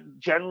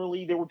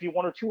generally there would be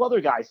one or two other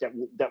guys that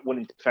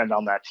wouldn't defend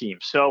on that team.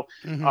 So,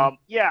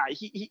 yeah,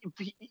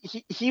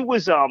 he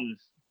was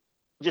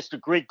just a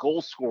great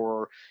goal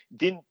scorer,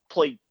 didn't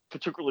play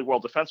particularly well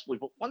defensively,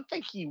 but one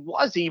thing he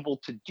was able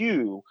to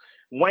do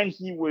when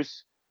he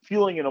was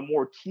feeling in a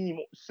more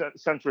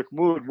team-centric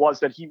mood was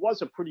that he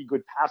was a pretty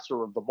good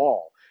passer of the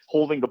ball,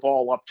 holding the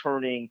ball up,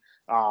 turning,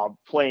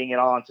 playing it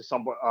on to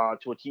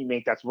to a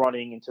teammate that's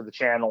running into the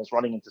channels,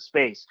 running into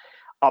space.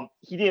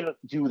 He didn't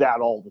do that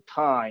all the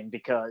time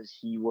because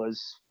he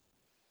was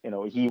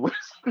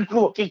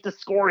looking to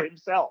score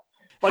himself.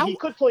 But he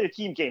could play a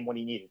team game when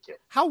he needed to.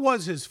 How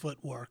was his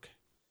footwork?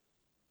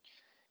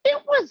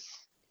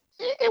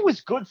 It was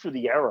good for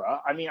the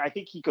era. I mean, I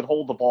think he could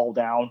hold the ball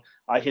down.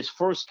 His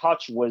first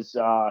touch was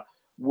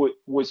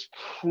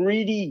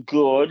pretty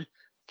good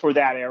for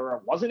that era.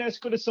 It wasn't as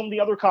good as some of the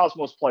other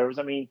Cosmos players.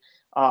 I mean,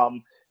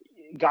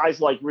 guys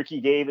like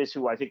Ricky Davis,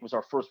 who I think was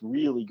our first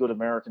really good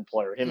American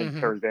player, him and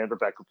Terry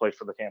Vanderbeck, who played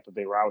for the Tampa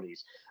Bay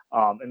Rowdies,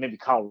 and maybe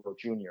Kyle Rowe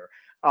Jr.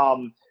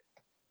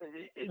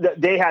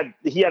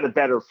 He had a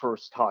better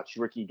first touch,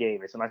 Ricky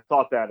Davis, and I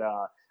thought that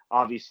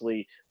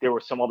obviously there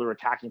were some other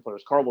attacking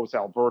players. Carlos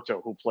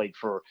Alberto, who played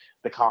for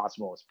the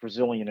Cosmos,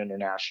 Brazilian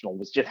international,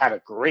 just had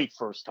a great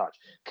first touch.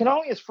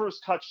 Canalia's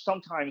first touch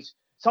sometimes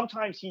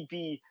he'd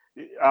be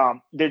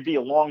there'd be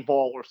a long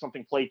ball or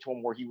something played to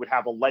him where he would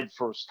have a lead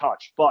first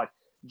touch, but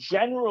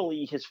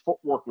generally his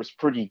footwork was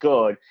pretty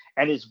good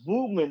and his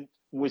movement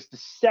was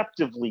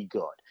deceptively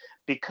good,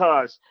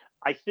 because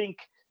I think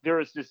there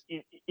is this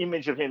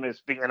image of him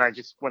as being, and I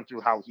just went through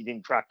how he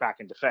didn't track back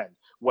and defend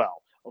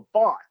well,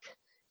 but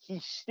he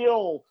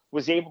still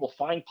was able to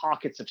find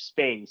pockets of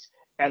space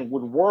and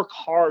would work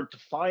hard to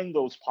find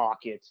those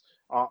pockets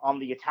on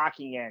the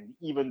attacking end,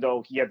 even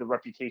though he had the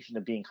reputation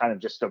of being kind of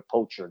just a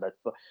poacher that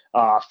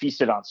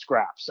feasted on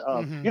scraps.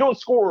 You don't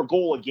score a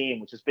goal a game,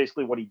 which is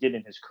basically what he did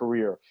in his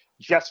career,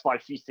 just by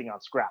feasting on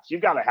scraps.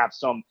 You've got to have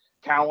some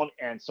talent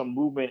and some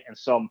movement and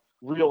some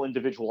real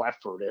individual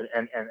effort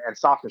and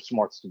soccer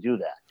smarts to do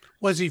that.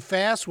 Was he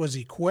fast? Was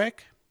he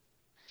quick?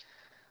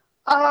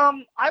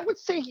 I would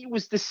say he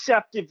was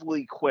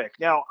deceptively quick.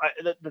 Now,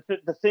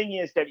 the thing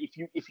is that if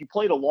you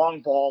played a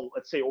long ball,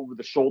 let's say over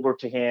the shoulder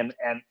to him,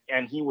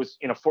 and he was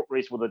in a foot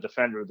race with a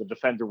defender, the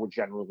defender would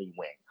generally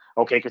win.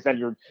 Okay, because then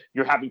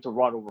you're having to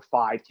run over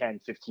 5, 10,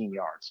 15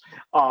 yards.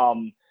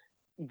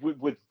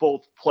 With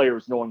both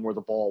players knowing where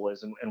the ball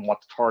is and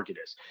what the target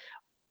is.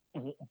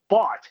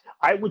 But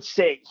I would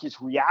say his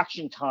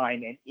reaction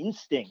time and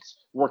instincts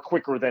were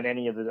quicker than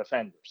any of the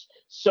defenders.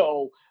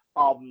 So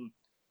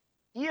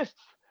if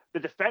the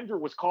defender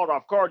was caught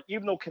off guard,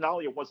 even though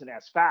Canalia wasn't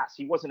as fast,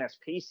 he wasn't as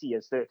pacey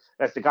as the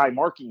guy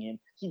marking him,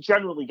 he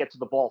generally get to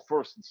the ball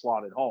first and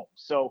slot it home.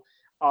 So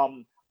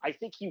I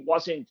think he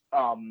wasn't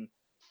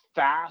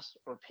fast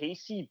or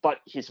pacey, but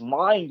his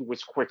mind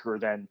was quicker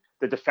than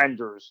the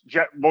defenders,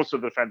 most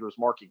of the defenders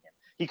marking him.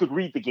 He could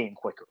read the game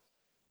quicker.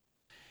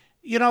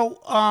 You know,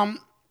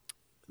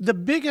 the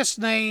biggest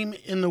name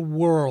in the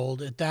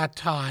world at that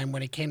time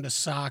when it came to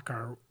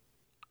soccer,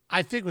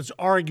 I think was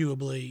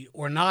arguably,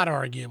 or not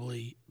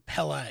arguably,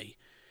 Pelé.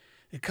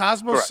 The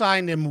Cosmos Correct.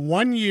 signed him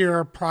 1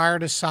 year prior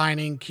to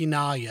signing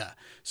Quinalha.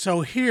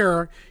 So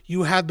here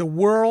you had the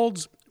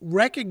world's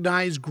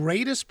recognized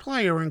greatest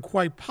player and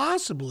quite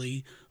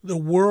possibly the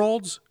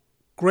world's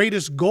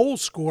greatest goal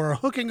scorer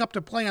hooking up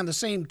to play on the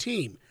same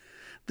team.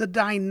 The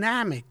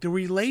dynamic, the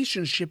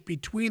relationship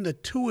between the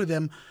two of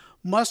them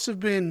must have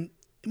been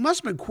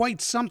quite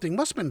something,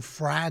 must have been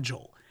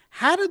fragile.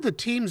 How did the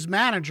team's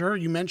manager,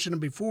 you mentioned him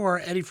before,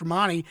 Eddie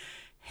Firmani,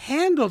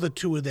 handle the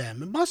two of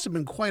them? It must have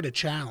been quite a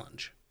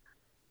challenge.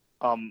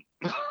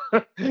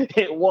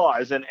 It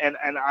was, and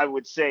I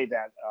would say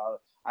that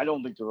I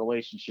don't think the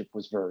relationship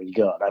was very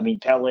good. I mean,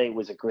 Pelé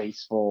was a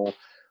graceful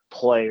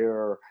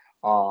player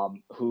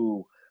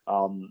who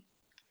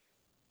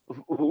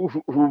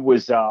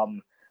was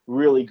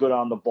really good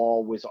on the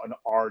ball, was an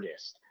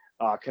artist.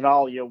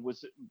 Canalia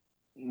was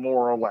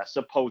more or less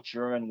a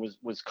poacher and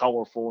was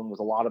colorful and was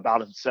a lot about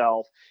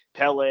himself.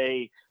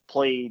 Pelé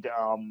played,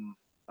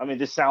 I mean,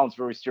 this sounds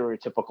very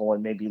stereotypical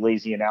and maybe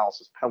lazy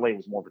analysis. Pelé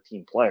was more of a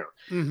team player.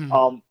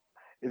 Mm-hmm.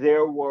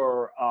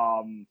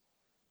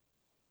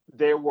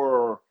 There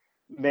were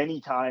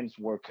many times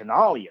where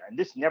Canalia, and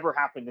this never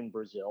happened in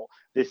Brazil,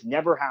 this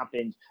never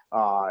happened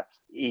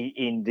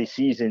in the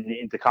season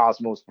in the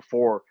Cosmos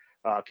before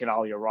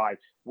Canalia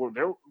arrived, where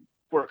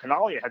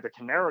Canalia had the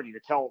temerity to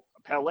tell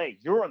Pelé,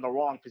 "You're in the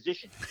wrong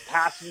position.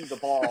 Pass me the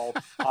ball.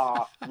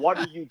 What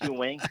are you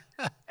doing?"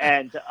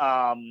 And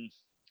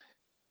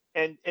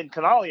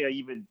Canalia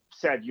even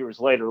said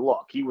years later,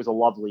 "Look, he was a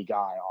lovely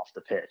guy off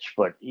the pitch,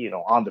 but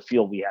on the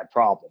field we had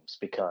problems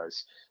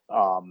because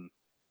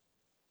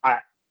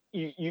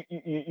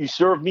you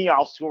serve me,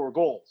 I'll score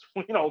goals.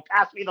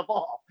 Pass me the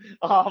ball."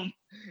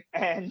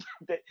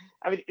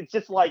 It's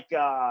just like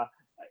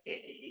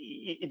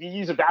if you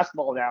use a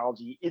basketball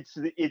analogy,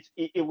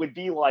 it would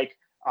be like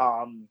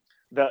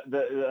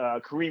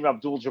the Kareem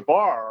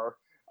Abdul-Jabbar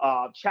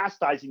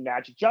chastising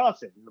Magic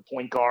Johnson, the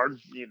point guard.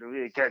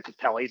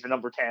 Pelé's the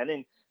number 10,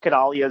 and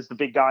Canalia is the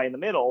big guy in the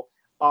middle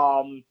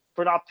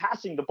for not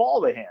passing the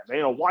ball to him.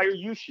 Why are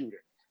you shooting?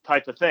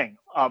 Type of thing.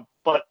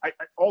 But I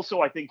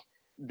think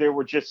there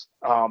were just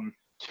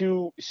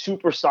two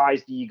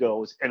supersized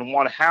egos, and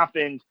what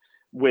happened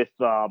with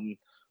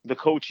the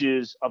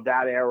coaches of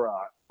that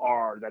era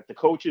are that the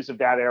coaches of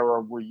that era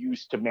were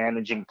used to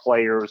managing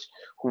players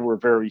who were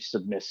very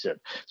submissive.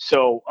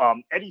 So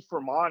Eddie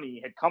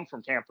Firmani had come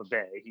from Tampa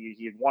Bay.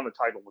 He had won a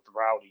title with the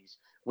Rowdies.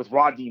 With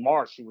Rodney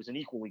Marsh, who was an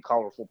equally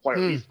colorful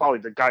player. He's probably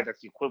the guy that's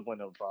the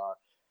equivalent of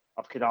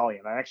Canalia.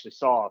 And I actually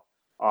saw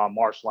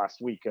Marsh last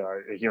week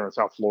here in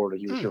South Florida.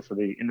 He was here for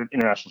the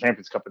International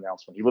Champions Cup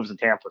announcement. He lives in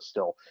Tampa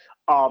still.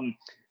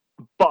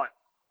 But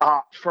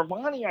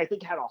Firmani, I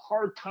think, had a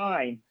hard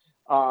time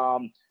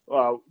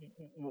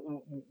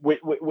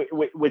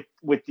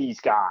with these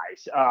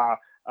guys,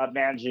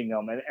 managing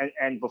them,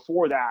 and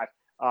before that,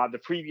 the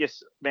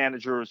previous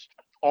managers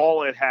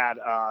all had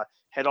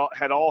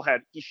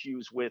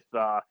issues with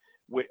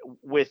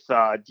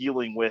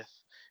dealing with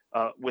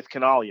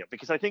Canalia,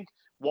 because I think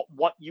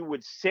what you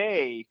would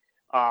say,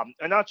 and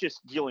not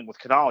just dealing with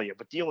Canalia,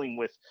 but dealing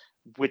with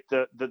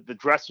the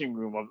dressing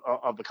room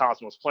of the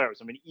Cosmos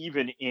players. I mean,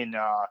 even in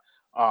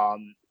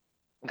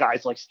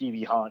guys like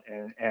Stevie Hunt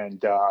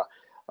and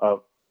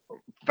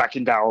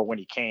Beckenbauer when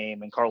he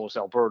came, and Carlos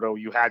Alberto,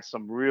 you had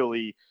some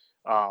really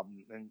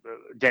and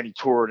Denny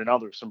Touré and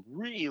others, some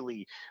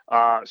really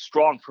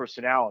strong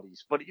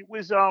personalities. But it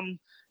was,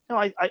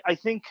 I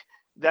think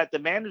that the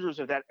managers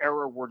of that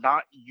era were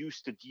not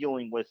used to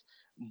dealing with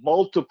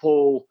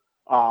multiple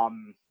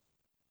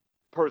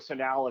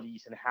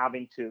personalities and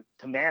having to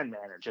man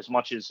manage as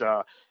much as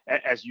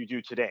you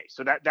do today.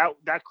 So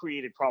that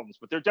created problems.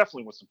 But there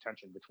definitely was some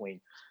tension between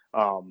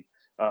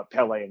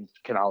Pele and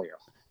Canalia.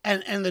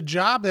 And the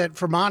job that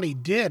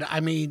Firmani did, I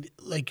mean,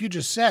 like you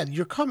just said,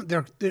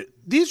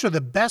 these are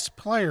the best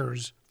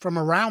players from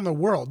around the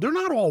world. They're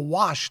not all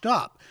washed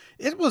up.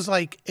 It was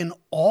like an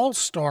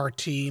all-star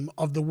team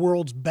of the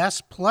world's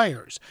best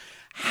players.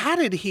 How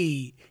did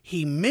he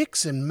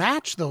mix and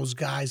match those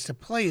guys to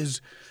play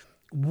as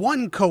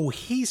one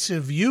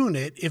cohesive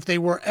unit, if they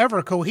were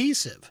ever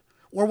cohesive?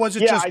 Or was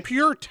it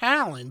pure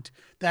talent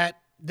that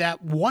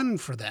won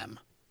for them?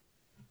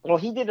 Well,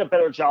 he did a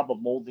better job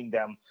of molding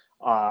them,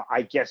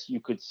 I guess you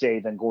could say,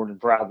 than Gordon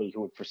Bradley,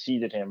 who had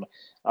preceded him.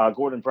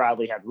 Gordon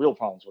Bradley had real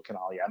problems with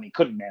Canalia. I mean,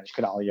 couldn't manage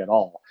Canalia at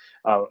all.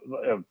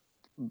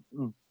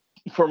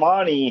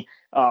 Firmani,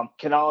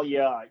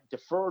 Canalia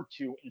deferred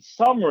to in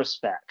some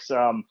respects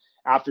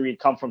after he'd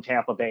come from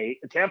Tampa Bay.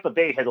 Tampa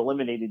Bay had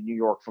eliminated New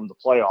York from the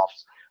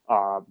playoffs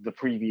the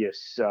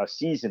previous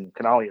season,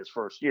 Canalia's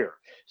first year.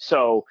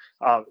 So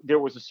there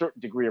was a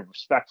certain degree of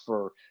respect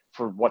for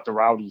what the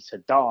Rowdies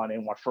had done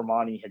and what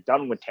Firmani had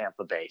done with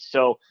Tampa Bay.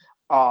 So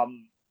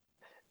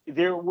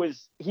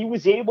he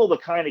was able to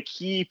kind of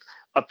keep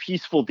a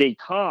peaceful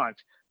détente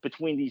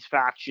between these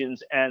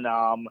factions, and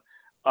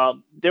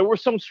there were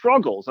some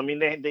struggles. I mean,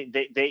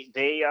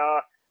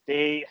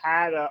 they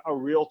had a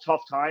real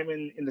tough time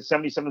in the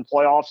 77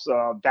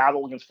 playoffs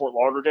battle against Fort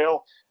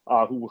Lauderdale,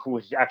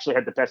 who actually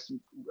had the best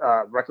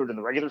record in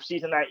the regular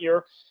season that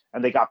year,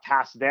 and they got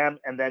past them.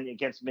 And then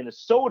against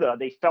Minnesota,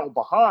 they fell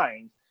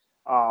behind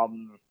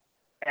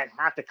and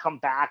had to come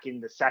back in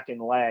the second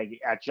leg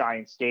at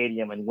Giant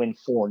Stadium and win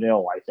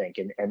 4-0, I think,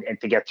 and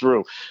to get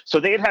through.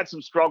 So they had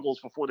some struggles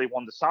before they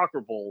won the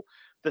Soccer Bowl.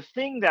 The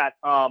thing that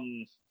I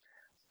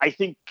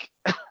think,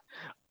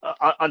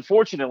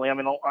 unfortunately, I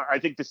mean, I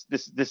think this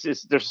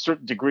is, there's a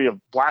certain degree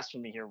of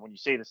blasphemy here when you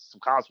say this to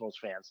some Cosmos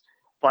fans,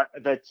 but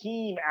the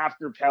team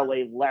after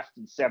Pele left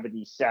in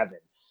 77,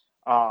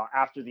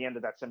 after the end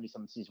of that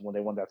 77 season when they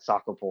won that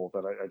Soccer Bowl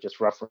that I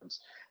just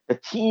referenced, the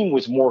team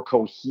was more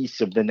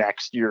cohesive the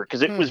next year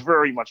because it was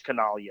very much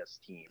Canalia's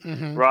team,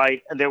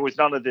 right? And there was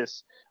none of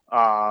this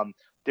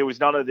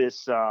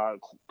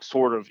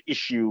sort of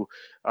issue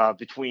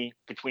between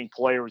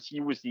players. He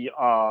was the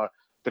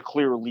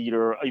clear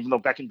leader, even though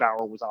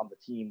Beckenbauer was on the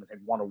team and had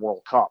won a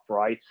World Cup,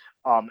 right?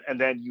 And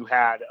then you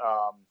had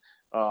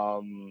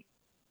Danny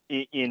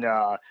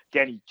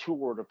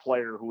Tuort, a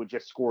player who had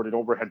just scored an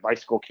overhead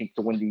bicycle kick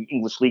to win the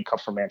English League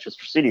Cup for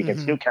Manchester City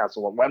against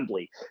Newcastle at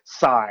Wembley,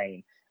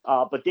 sign.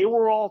 But they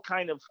were all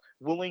kind of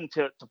willing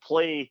to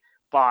play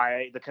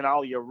by the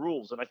Canalia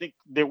rules. And I think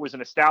there was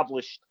an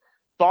established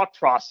thought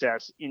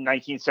process in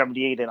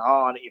 1978 and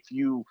on. If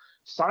you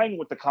sign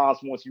with the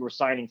Cosmos, you were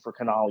signing for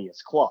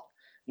Canalia's club.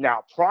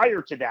 Now,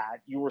 prior to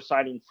that, you were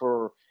signing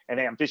for an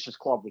ambitious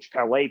club, which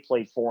Pele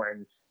played for,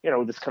 and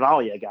this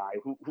Canalia guy,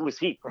 who is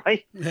he,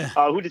 right? Yeah.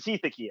 Who does he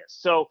think he is?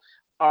 So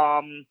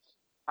I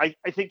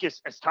think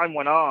as time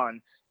went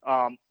on,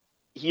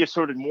 he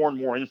asserted more and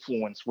more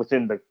influence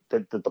within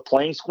the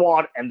playing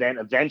squad, and then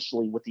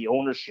eventually with the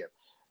ownership.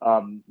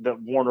 The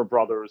Warner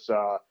Brothers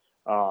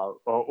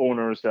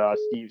owners,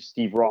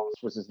 Steve Ross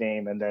was his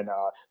name, and then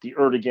the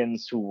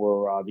Erdigans, who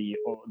were the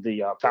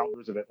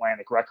founders of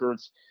Atlantic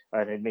Records,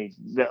 and had made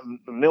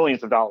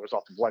millions of dollars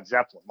off of Led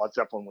Zeppelin. Led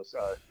Zeppelin was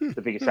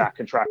the biggest act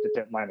contracted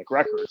to Atlantic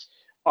Records.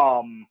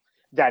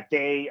 That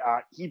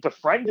he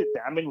befriended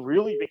them and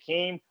really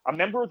became a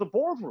member of the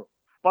boardroom.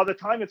 By the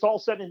time it's all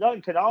said and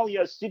done,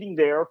 Canalia is sitting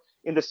there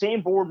in the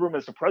same boardroom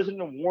as the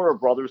president of Warner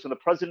Brothers and the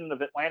president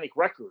of Atlantic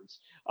Records.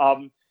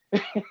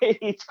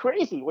 It's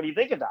crazy when you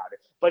think about it,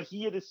 but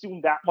he had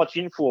assumed that much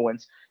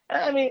influence.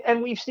 I mean,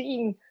 and we've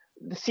seen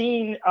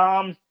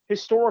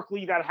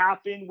historically that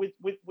happen with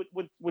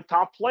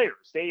top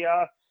players.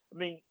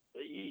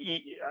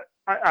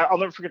 I'll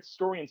never forget the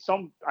story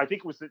I think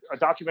it was a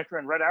documentary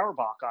on Red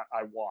Auerbach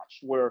I watched,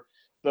 where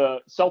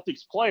the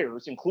Celtics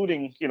players,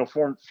 including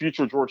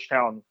future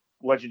Georgetown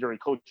legendary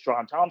coach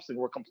John Thompson,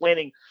 were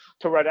complaining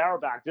to Red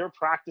Auerbach they're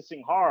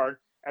practicing hard,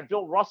 and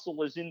Bill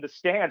Russell is in the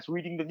stands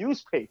reading the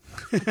newspaper.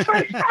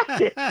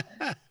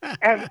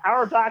 And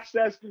Auerbach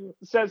says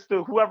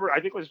to whoever, I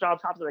think it was John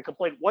Thompson, that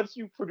complained, once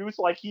you produce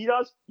like he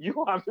does,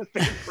 you have the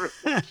same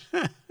privilege.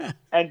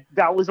 And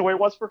that was the way it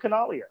was for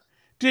Canalia.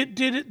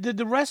 Did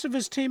the rest of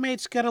his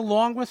teammates get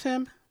along with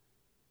him?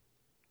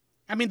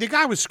 I mean, the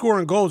guy was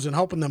scoring goals and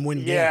helping them win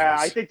games. Yeah,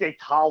 I think they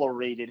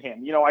tolerated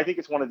him. I think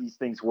it's one of these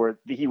things where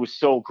he was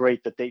so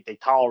great that they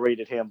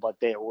tolerated him, but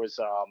there was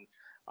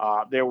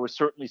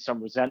certainly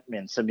some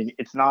resentments. I mean,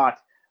 it's not.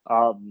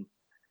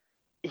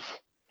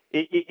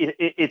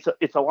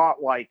 It's a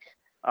lot like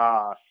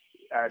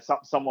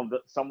some of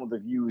the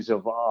views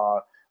of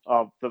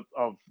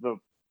the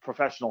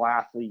professional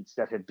athletes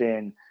that had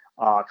been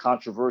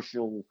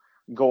controversial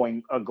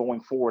going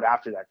forward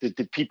after that.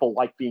 Did people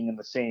like being in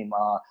the same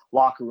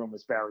locker room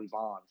as Barry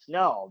Bonds?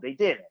 No, they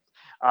didn't.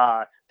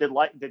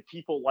 Did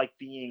people like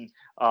being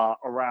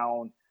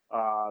around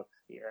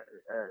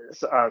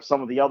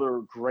some of the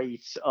other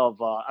greats of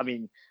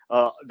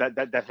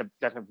that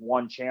have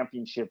won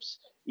championships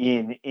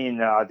in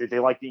did they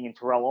like being in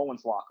Terrell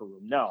Owens' locker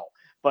room? No,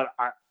 but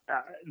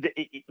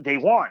they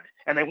won,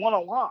 and they won a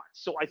lot.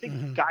 So I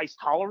think guys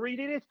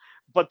tolerated it,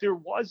 but there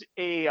was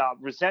a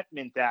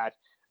resentment that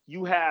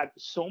you had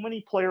so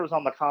many players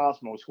on the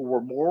Cosmos who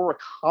were more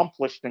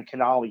accomplished than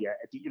Canaglia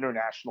at the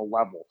international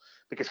level,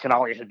 because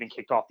Canaglia had been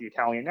kicked off the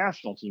Italian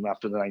national team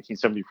after the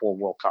 1974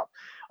 World Cup.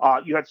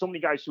 You had so many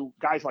guys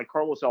like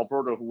Carlos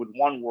Alberto, who had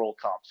won World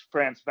Cups,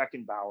 Franz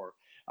Beckenbauer.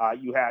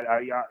 You had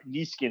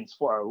Neeskens,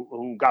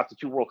 who got to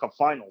 2 World Cup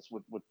finals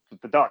with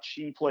the Dutch.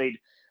 He played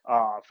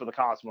for the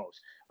Cosmos.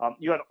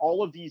 You had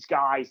all of these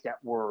guys that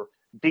were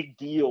big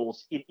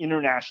deals in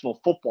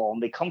international football,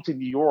 and they come to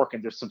New York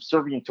and they're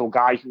subservient to a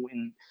guy who,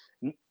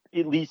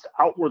 at least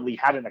outwardly,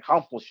 hadn't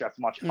accomplished as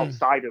much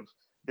outside of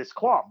this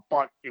club,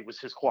 but it was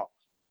his club,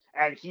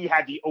 and he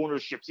had the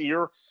ownership's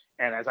ear.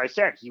 And as I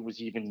said, he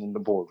was even in the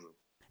boardroom.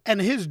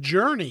 And his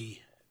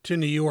journey to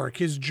New York,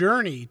 his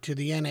journey to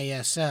the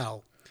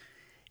NASL,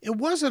 it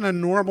wasn't a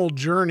normal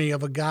journey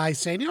of a guy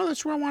saying,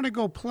 that's where I want to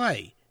go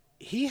play.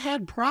 He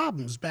had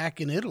problems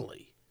back in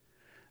Italy.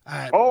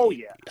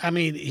 I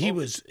mean, he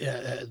was,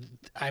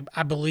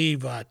 I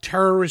believe,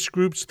 terrorist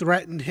groups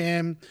threatened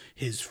him,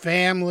 his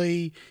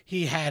family.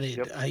 He had it.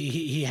 Yep.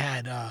 He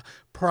had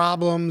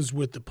problems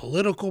with the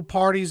political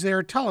parties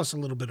there. Tell us a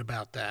little bit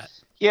about that.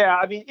 Yeah,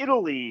 I mean,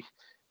 Italy.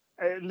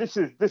 This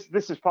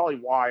is probably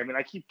why. I mean,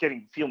 I keep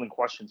fielding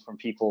questions from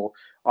people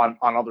on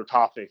other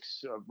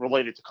topics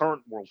related to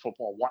current world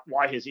football.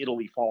 Why has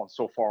Italy fallen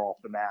so far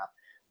off the map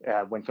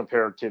when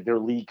compared to their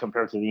league,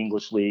 compared to the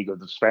English league or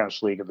the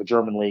Spanish league or the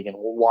German league? And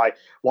why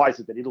is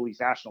it that Italy's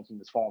national team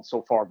has fallen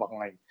so far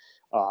behind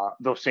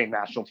those same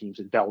national teams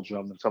in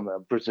Belgium and some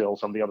of Brazil,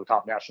 some of the other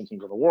top national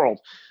teams in the world?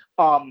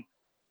 The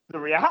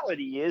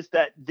reality is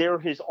that there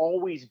has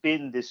always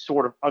been this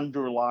sort of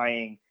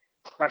underlying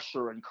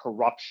pressure and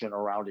corruption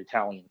around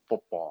Italian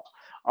football.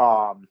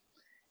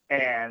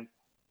 And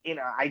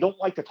I don't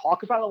like to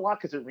talk about it a lot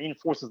because it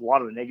reinforces a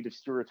lot of the negative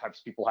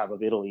stereotypes people have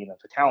of Italy and of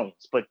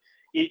Italians. But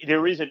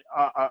there is an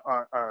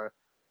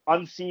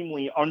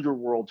unseemly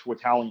underworld to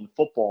Italian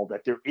football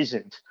that there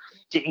isn't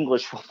to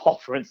English football,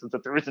 for instance,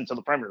 that there isn't to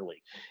the Premier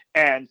League.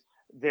 And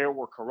there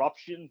were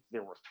corruption,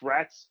 there were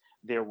threats,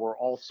 there were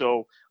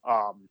also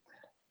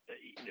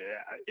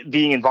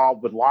being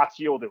involved with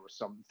Lazio.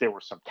 There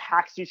were some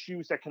tax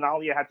issues that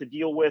Canaglia had to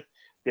deal with.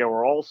 There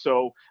were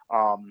also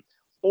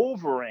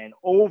over and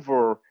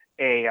over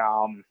a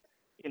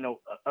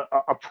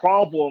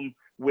problem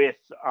with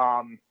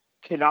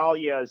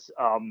Canaglia's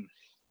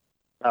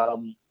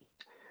how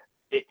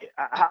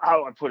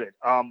I put it,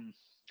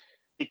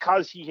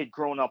 because he had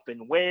grown up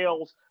in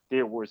Wales,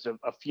 there was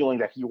a feeling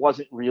that he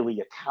wasn't really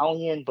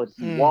Italian, but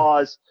he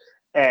was,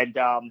 and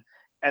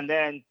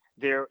then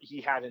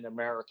he had an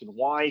American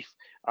wife.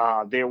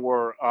 There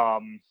were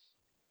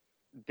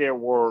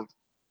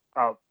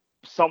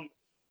some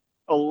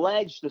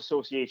alleged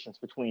associations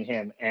between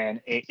him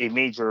and a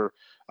major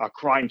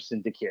crime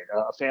syndicate,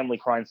 a family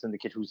crime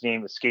syndicate whose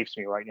name escapes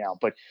me right now,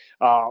 but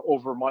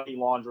over money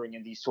laundering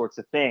and these sorts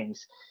of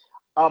things.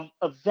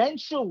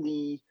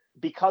 Eventually,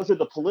 because of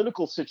the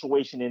political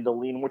situation in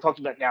Italy, and we're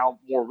talking about now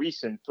more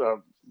recent,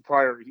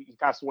 he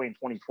passed away in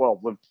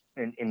 2012, lived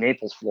in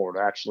Naples,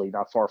 Florida, actually,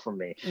 not far from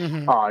me,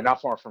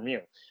 not far from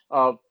you.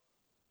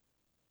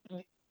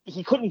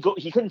 He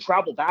couldn't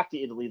travel back to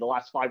Italy the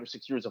last 5 or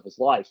 6 years of his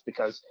life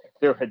because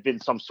there had been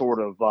some sort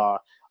of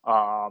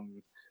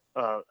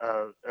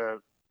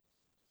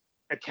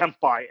attempt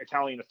by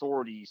Italian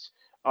authorities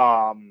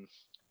to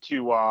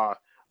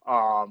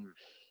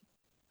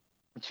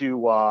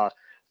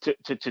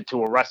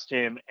arrest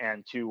him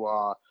and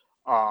to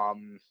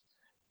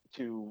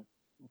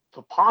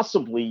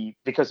possibly,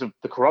 because of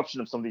the corruption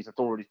of some of these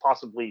authorities,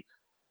 possibly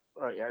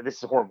this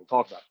is horrible to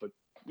talk about, but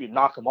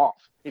knock him off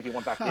if he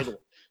went back to Italy.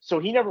 So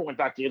he never went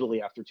back to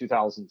Italy after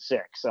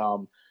 2006.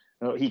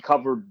 He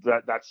covered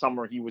that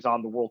summer. He was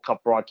on the World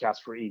Cup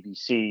broadcast for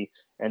ABC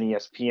and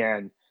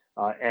ESPN,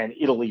 and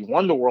Italy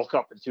won the World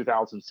Cup in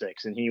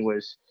 2006. And he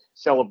was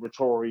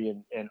celebratory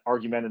and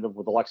argumentative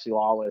with Alexi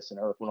Lalas and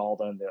Eric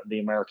Winalda and the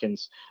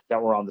Americans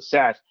that were on the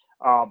set.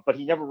 But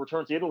he never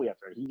returned to Italy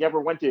after. He never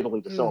went to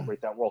Italy to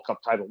celebrate that World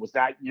Cup title. It was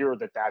that year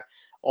that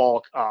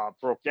all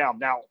broke down.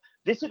 Now,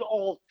 this had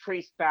all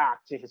traced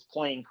back to his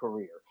playing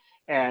career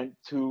and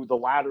to the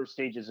latter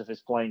stages of his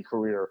playing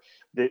career.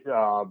 The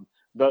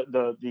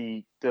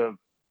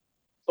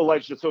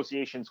alleged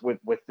associations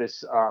with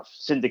this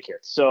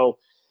syndicate. So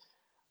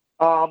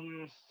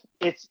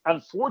it's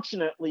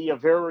unfortunately a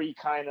very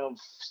kind of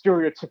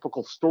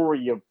stereotypical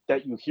story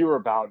that you hear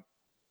about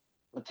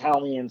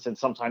Italians and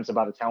sometimes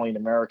about Italian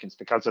Americans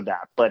because of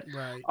that. But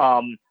right.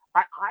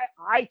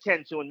 I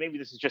tend to, and maybe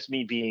this is just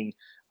me being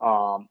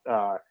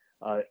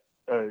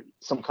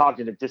some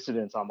cognitive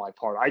dissonance on my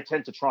part, I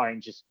tend to try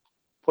and just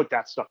put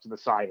that stuff to the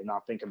side and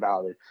not think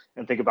about it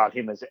and think about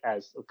him as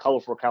a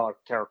colorful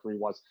character he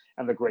was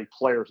and the great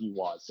player he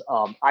was.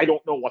 I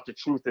don't know what the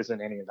truth is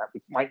in any of that.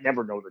 We might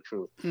never know the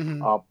truth.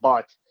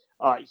 But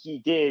he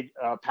did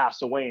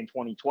pass away in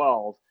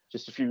 2012,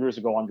 just a few years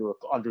ago,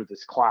 under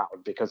this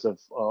cloud because of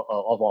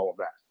all of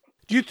that.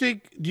 Do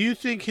you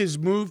think his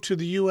move to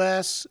the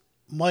U.S.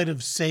 might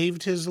have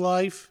saved his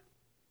life?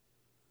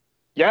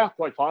 Yeah,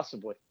 quite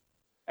possibly.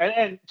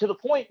 And to the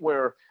point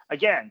where,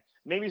 again,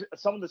 maybe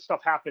some of this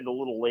stuff happened a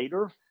little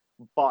later,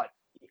 but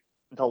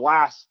the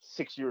last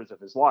 6 years of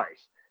his life,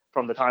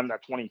 from the time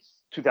that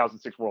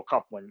 2006 World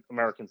Cup, when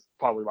Americans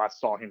probably last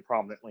saw him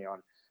prominently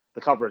on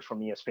the coverage from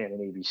ESPN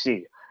and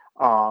ABC,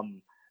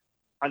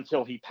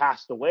 until he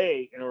passed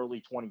away in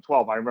early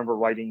 2012. I remember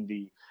writing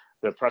the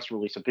press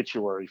release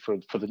obituary for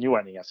the new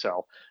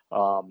NASL,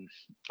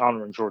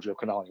 honoring Giorgio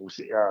Canali. It was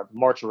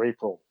March or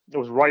April. It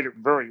was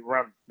very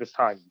around this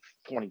time,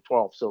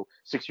 2012, so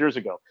 6 years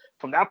ago.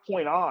 From that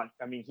point on,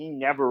 I mean, he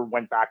never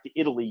went back to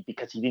Italy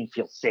because he didn't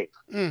feel safe.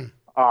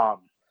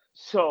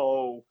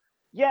 So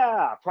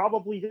yeah,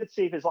 probably did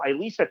save his life, at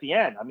least at the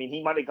end. I mean,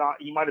 he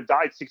might have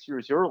died 6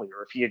 years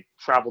earlier if he had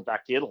traveled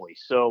back to Italy.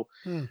 So,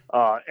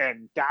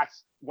 and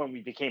that's when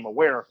we became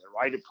aware of it,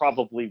 right? It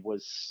probably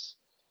was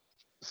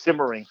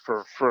simmering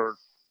for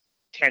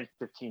 10,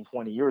 15,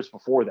 20 years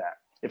before that,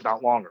 if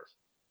not longer.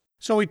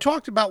 So we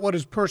talked about what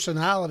his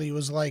personality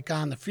was like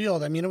on the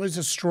field. I mean, it was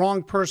a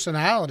strong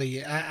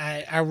personality.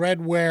 I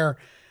read where,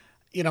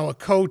 a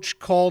coach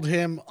called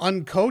him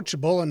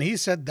uncoachable, and he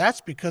said, that's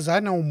because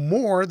I know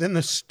more than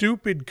the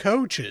stupid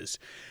coaches.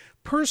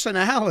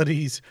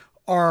 Personalities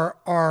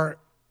your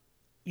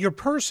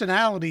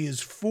personality is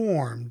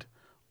formed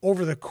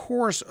over the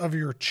course of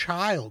your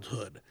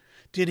childhood.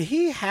 Did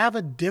he have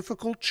a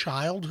difficult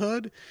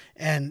childhood,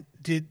 and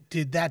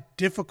did that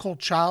difficult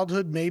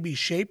childhood maybe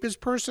shape his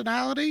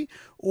personality,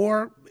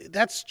 or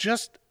that's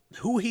just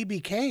who he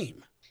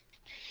became?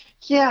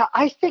 Yeah,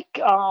 I think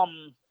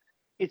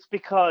it's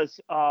because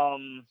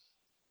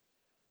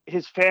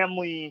his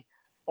family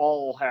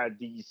all had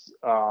these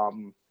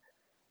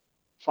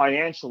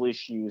financial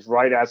issues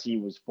right as he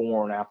was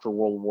born after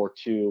World War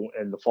II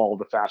and the fall of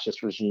the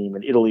fascist regime.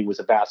 And Italy was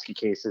a basket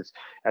case,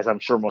 as I'm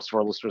sure most of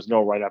our listeners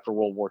know, right after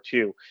World War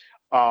II.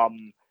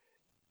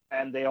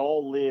 And they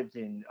all lived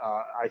in,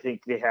 I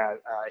think they had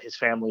his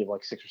family of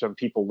like 6 or 7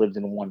 people lived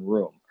in one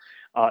room.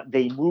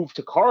 They moved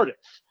to Cardiff.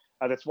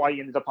 That's why he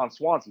ended up on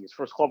Swansea. His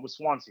first club was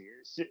Swansea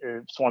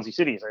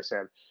City, as I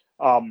said,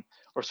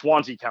 or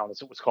Swansea Town,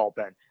 as it was called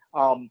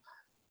then.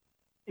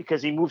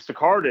 Because he moves to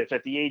Cardiff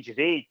at the age of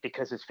 8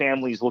 because his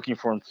family is looking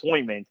for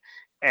employment,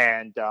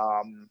 and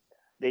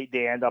they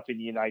end up in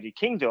the United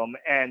Kingdom.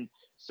 And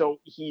so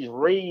he's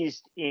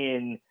raised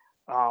in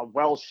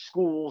Welsh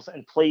schools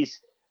and plays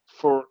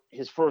for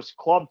his first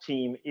club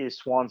team is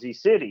Swansea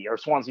City or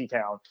Swansea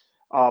Town.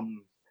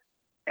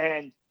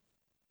 And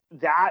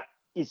that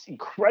is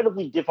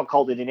incredibly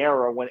difficult in an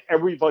era when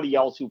everybody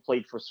else who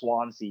played for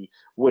Swansea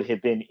would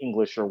have been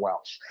English or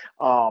Welsh.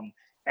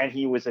 And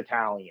he was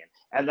Italian.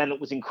 And then it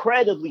was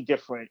incredibly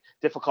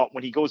difficult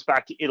when he goes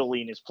back to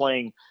Italy and is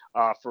playing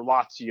for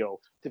Lazio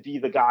to be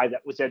the guy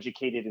that was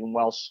educated in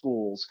Welsh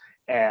schools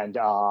and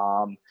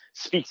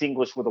speaks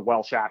English with a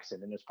Welsh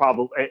accent and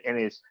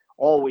is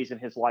always in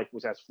his life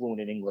was as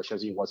fluent in English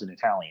as he was in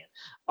Italian.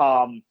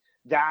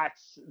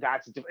 That's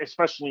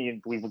especially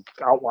in, we've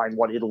outlined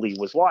what Italy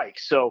was like.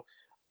 So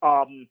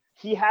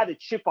he had a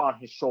chip on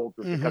his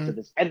shoulder because of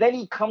this. And then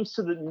he comes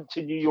to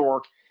New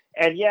York.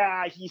 And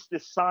yeah, he's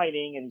this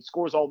signing and he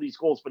scores all these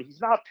goals, but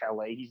he's not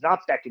Pele, he's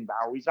not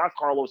Beckenbauer, he's not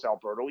Carlos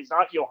Alberto, he's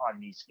not Johan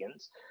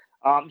Neeskens.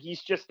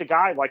 He's just a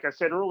guy, like I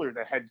said earlier,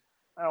 that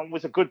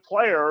was a good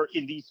player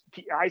in these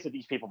eyes of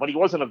these people, but he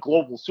wasn't a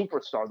global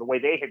superstar the way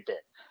they had been.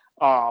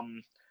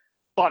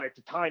 But at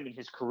the time in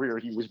his career,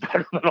 he was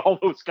better than all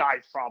those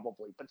guys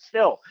probably. But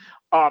still,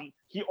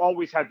 he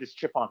always had this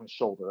chip on his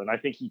shoulder, and I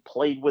think he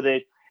played with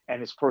it. And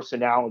his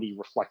personality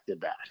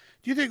reflected that.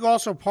 Do you think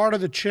also part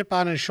of the chip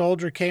on his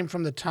shoulder came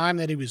from the time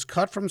that he was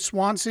cut from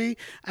Swansea?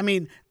 I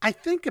mean, I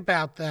think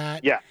about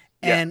that. Yeah.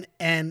 And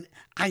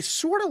I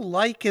sort of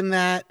liken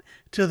that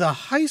to the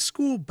high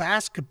school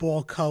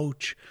basketball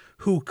coach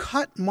who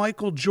cut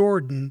Michael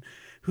Jordan,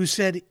 who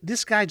said,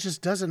 this guy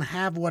just doesn't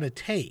have what it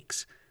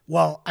takes.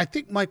 Well, I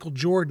think Michael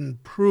Jordan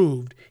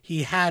proved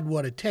he had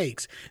what it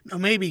takes. Now,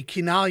 maybe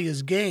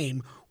Chinaglia's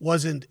game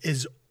wasn't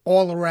as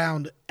all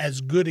around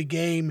as good a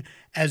game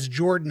as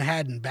Jordan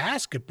had in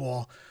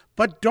basketball.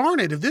 But darn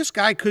it, if this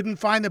guy couldn't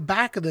find the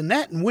back of the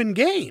net and win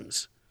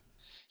games.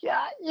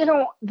 Yeah,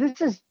 this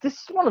is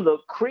one of the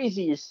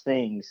craziest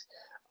things.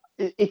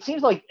 It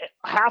seems like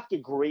half the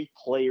great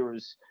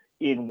players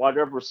in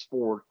whatever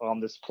sport on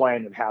this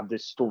planet have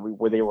this story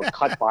where they were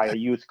cut by a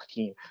youth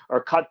team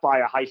or cut by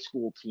a high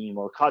school team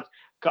or cut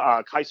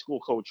high school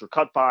coach or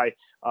cut by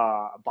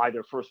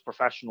their first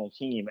professional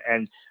team.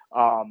 And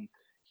I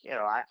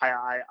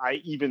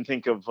even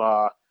think of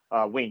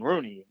Wayne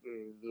Rooney,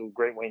 the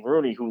great Wayne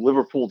Rooney, who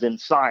Liverpool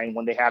didn't sign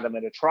when they had him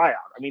at a tryout.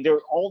 I mean, there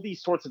are all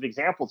these sorts of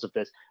examples of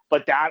this,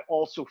 but that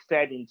also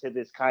fed into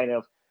this kind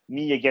of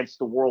me against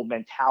the world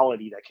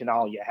mentality that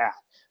Canalia had,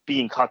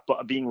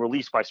 being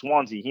released by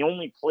Swansea. He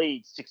only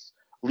played 6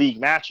 league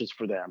matches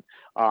for them.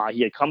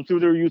 He had come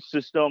through their youth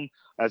system.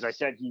 As I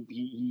said,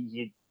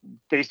 he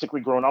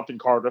basically grown up in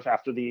Cardiff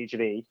after the age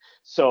of 8.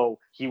 So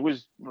he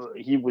was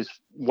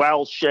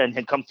Welsh and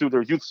had come through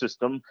their youth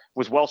system,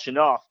 was Welsh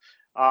enough,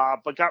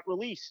 but got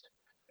released.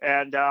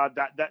 And that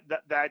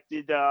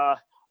did the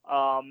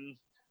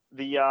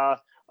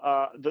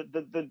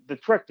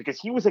trick, because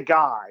he was a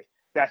guy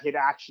that had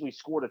actually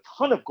scored a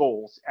ton of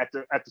goals at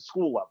the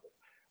school level,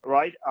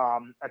 right?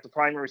 At the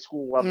primary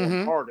school level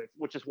in Cardiff,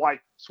 which is why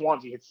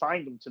Swansea had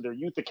signed him to their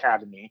youth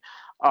academy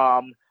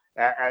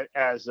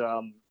as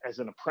an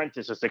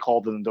apprentice, as they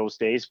called it in those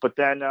days. But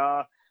then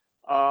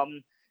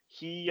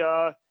he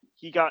got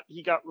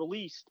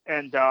released,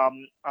 and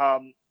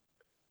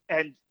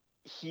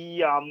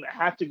he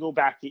had to go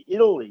back to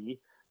Italy,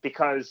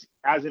 because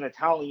as an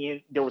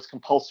Italian, there was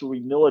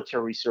compulsory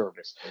military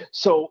service.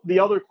 So the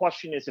other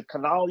question is, if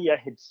Canalia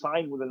had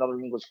signed with another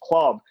English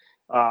club,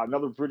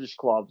 another British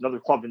club, another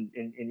club in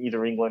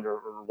either England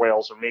or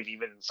Wales, or maybe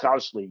even in the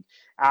Scottish League,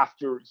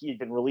 after he had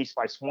been released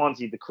by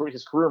Swansea,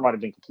 his career might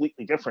have been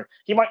completely different.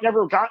 He might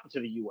never have gotten to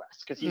the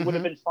U.S. because he would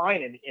have been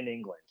fine in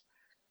England.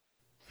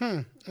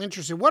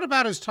 Interesting. What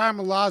about his time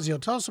with Lazio?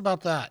 Tell us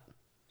about that.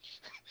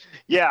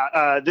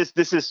 Yeah,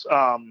 this is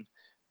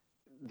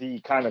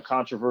the kind of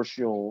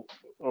controversial.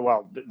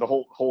 Well, the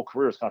whole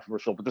career is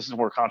controversial, but this is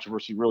where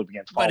controversy really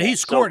began to follow. But he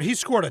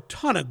scored a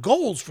ton of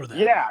goals for them.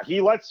 Yeah,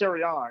 he led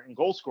Serie A in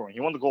goal scoring. He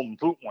won the Golden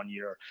Boot one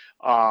year,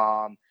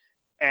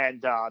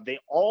 and they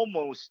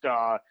almost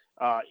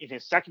in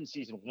his second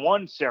season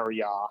won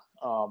Serie A,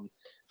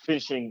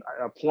 finishing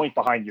a point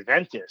behind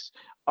Juventus.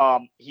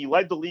 He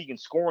led the league in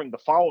scoring the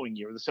following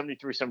year, the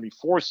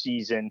 73-74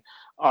 season,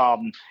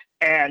 and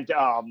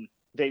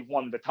they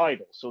won the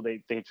title. So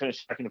they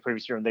finished second the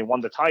previous year, and they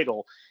won the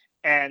title.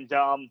 And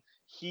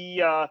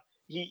he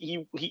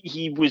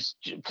was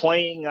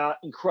playing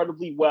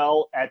incredibly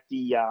well at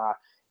the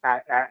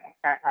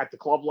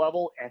club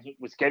level, and he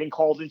was getting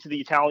called into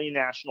the Italian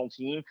national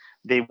team.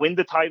 They win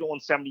the title in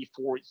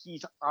 74.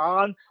 He's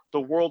on the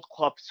World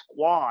Cup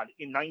squad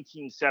in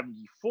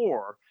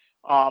 1974.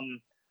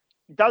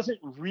 Doesn't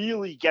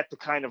really get the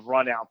kind of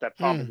run out that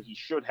probably he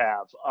should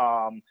have.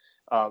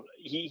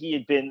 He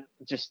had been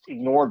just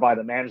ignored by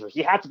the manager.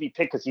 He had to be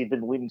picked because he had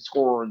been the leading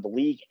scorer in the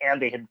league,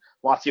 and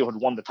Lazio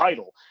had won the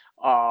title.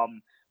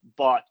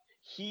 But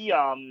he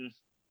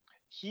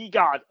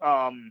got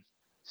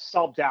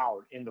subbed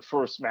out in the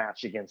first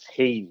match against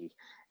Haiti,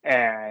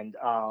 and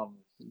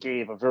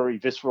gave a very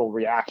visceral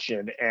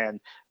reaction, and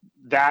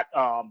that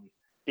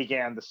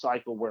began the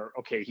cycle where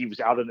he was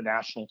out of the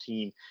national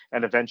team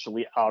and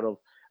eventually out of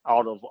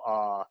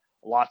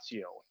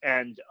Lazio,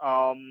 and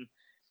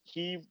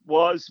he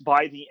was,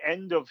 by the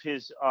end of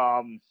his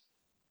time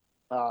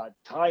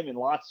in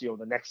Lazio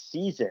the next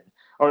season,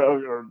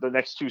 or the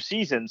next 2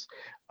 seasons,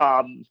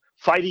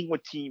 fighting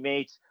with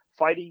teammates,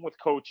 fighting with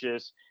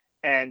coaches,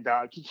 and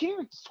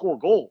continuing to score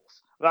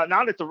goals.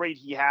 Not at the rate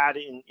he had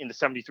in the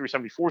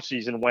 73-74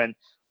 season, when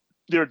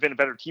there had been a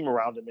better team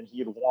around him and he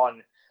had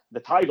won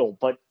the title,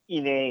 but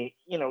he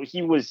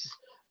was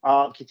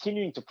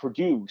continuing to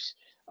produce.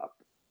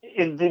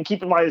 And then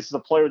keep in mind, this is a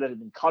player that had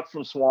been cut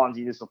from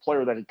Swansea. This is a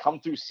player that had come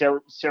through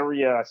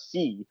Serie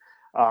C,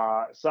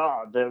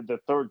 the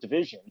third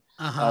division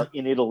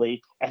in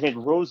Italy, and had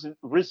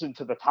risen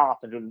to the top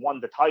and had won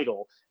the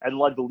title and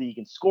led the league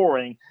in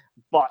scoring.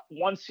 But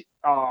once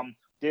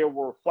there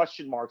were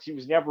question marks, he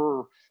was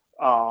never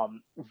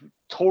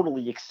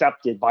totally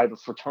accepted by the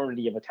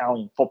fraternity of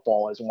Italian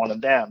football as one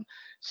of them.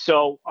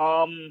 So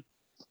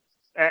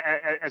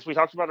as we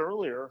talked about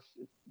earlier,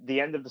 the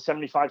end of the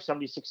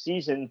 75-76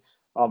 season,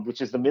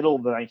 which is the middle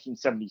of the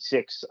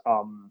 1976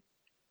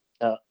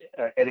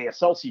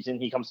 NASL season,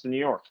 he comes to New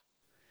York.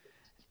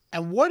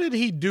 And what did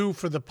he do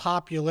for the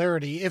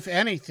popularity, if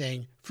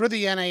anything, for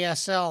the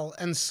NASL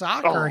and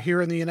soccer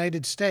here in the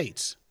United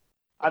States?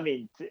 I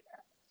mean,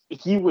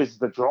 he was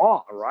the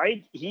draw,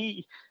 right?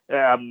 He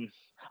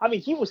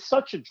was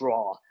such a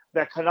draw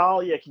that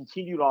Canalia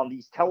continued on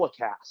these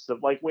telecasts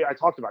of, like I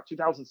talked about,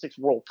 2006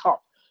 World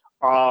Cup.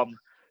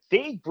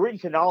 They bring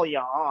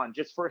Canalia on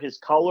just for his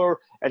color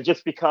and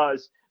just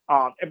because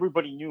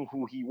everybody knew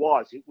who he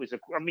was. It was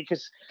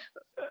because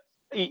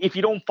if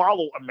you don't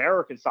follow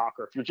American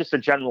soccer, if you're just a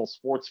general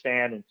sports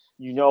fan and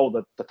you know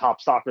the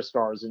top soccer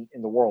stars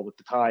in the world at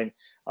the time,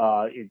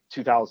 in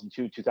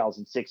 2002,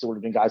 2006, it would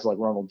have been guys like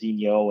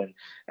Ronaldinho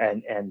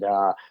and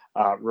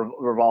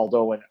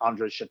Rivaldo and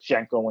Andrei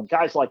Shevchenko and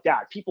guys like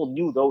that. People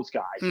knew those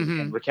guys,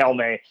 and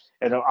Riquelme,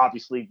 and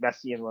obviously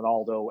Messi and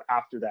Ronaldo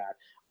after that.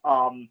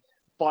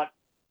 But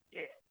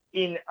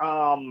in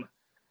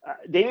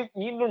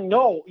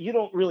you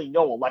don't really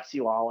know Alexi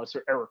Lalas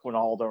or Eric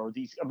Ronaldo or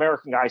these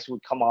American guys who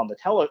would come on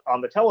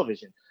the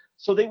television.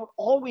 So they would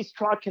always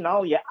trot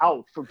Canalia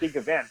out for big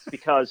events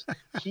because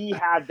he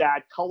had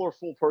that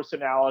colorful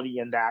personality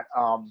and that,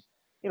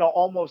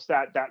 almost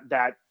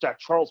that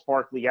Charles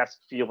Barkley-esque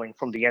feeling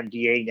from the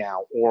NBA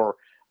now, or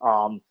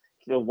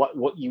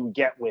what you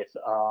get with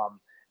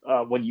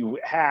when you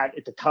had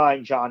at the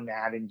time John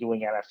Madden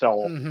doing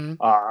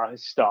NFL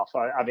stuff.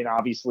 I mean,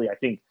 obviously, I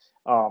think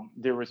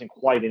there isn't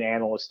quite an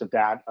analyst of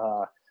that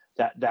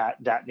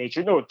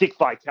nature. No, Dick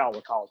Vitale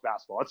with college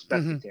basketball. That's the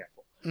best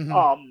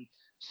example.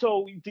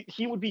 So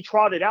he would be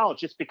trotted out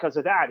just because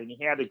of that, and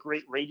he had a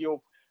great radio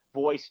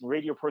voice and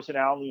radio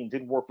personality, and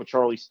did work with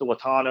Charlie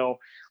Stillitano,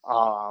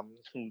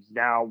 who's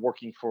now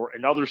working for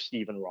another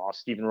Stephen Ross.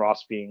 Stephen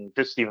Ross being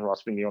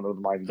the owner of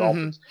the Miami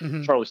Dolphins.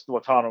 Charlie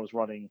Stillitano is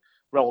running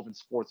Relevant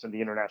Sports in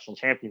the International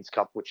Champions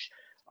Cup, which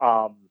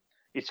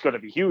it's going to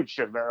be huge.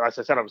 As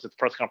I said, I was at the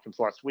press conference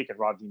last week, and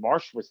Rodney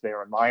Marsh was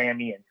there in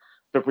Miami, and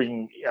they're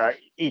bringing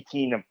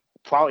 18 of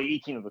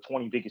the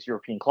 20 biggest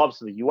European clubs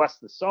to the U.S.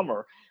 this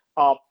summer.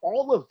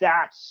 All of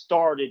that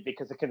started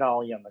because of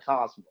Canalia and the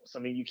Cosmos. I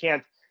mean, you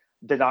can't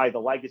deny the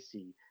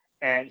legacy.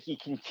 And he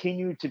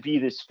continued to be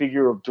this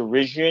figure of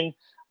derision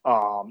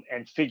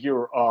and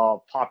figure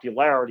of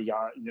popularity,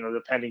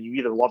 depending, you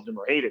either loved him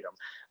or hated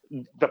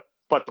him.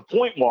 But the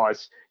point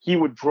was, he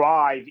would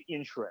drive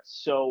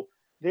interest. So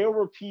there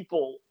were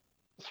people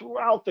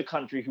throughout the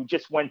country who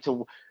just went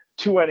to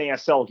 2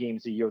 NASL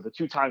games a year, the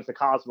 2 times the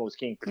Cosmos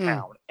came to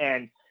town.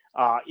 And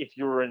if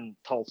you're in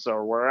Tulsa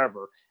or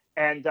wherever,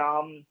 and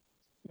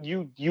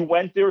you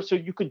went there so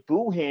you could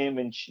boo him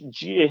and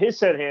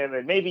hiss at him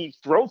and maybe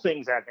throw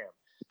things at him.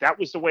 That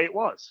was the way it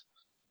was.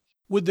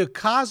 With the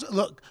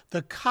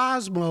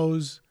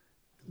Cosmos,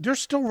 they're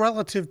still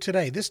relative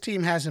today. This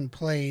team hasn't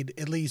played,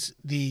 at least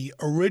the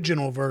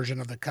original version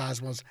of the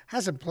Cosmos,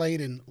 hasn't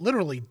played in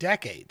literally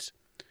decades.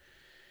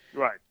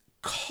 Right.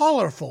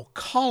 Colorful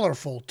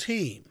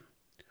team.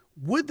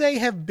 Would they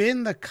have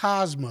been the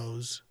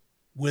Cosmos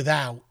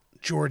without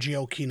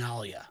Giorgio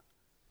Chinaglia?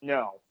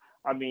 No.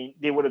 I mean,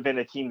 they would have been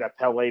a team that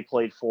Pelé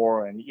played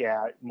for, and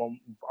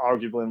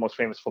arguably the most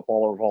famous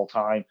footballer of all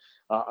time.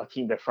 A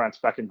team that Franz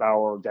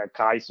Beckenbauer, that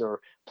Kaiser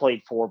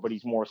played for, but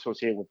he's more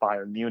associated with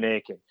Bayern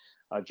Munich and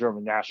a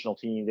German national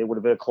team. They would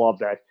have been a club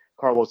that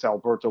Carlos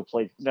Alberto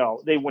played.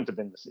 No, they wouldn't have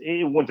been.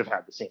 It wouldn't have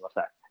had the same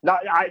effect.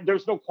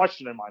 There's no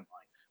question in my mind.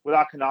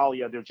 Without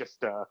Chinaglia,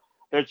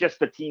 they're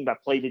just a team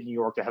that played in New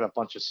York that had a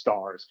bunch of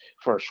stars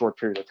for a short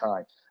period of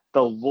time.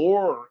 The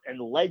lore and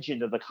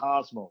legend of the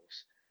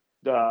Cosmos.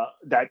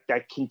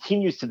 That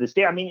continues to this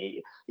day. I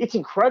mean, it's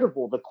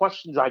incredible the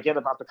questions I get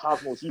about the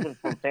Cosmos, even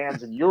from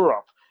fans in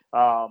Europe,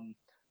 and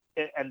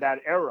that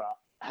era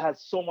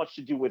has so much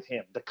to do with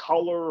him. The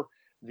color,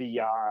 the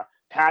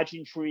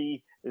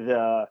pageantry,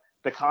 the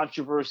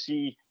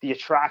controversy, the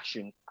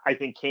attraction, I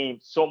think came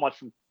so much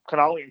from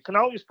Chinaglia. And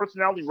Canaglia's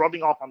personality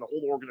rubbing off on the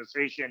whole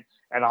organization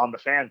and on the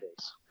fan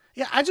base.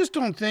 Yeah, I just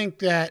don't think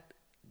that,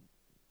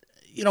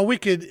 we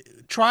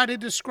could try to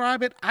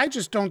describe it. I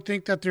just don't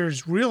think that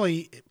there's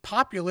really,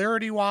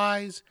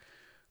 popularity-wise,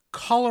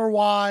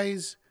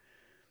 color-wise,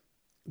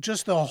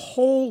 just the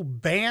whole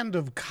band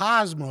of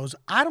Cosmos,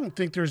 I don't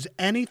think there's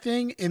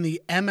anything in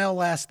the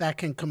MLS that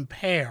can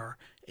compare.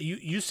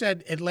 You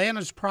said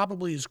Atlanta's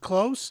probably as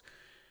close.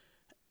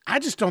 I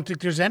just don't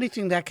think there's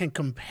anything that can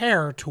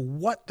compare to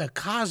what the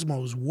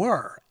Cosmos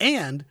were.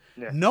 And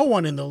no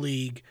one in the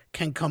league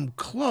can come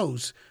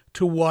close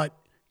to what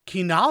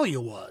Chinaglia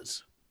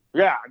was.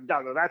 Yeah,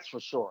 no, that's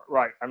for sure.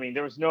 Right. I mean,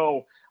 there was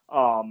no,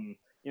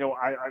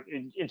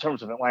 in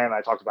terms of Atlanta,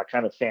 I talked about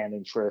kind of fan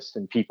interest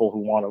and people who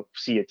want to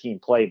see a team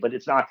play, but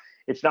it's not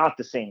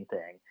the same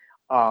thing.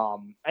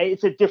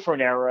 It's a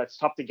different era. It's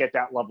tough to get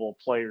that level of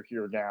player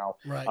here now,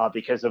 right,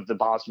 because of the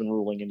Bosman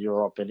ruling in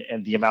Europe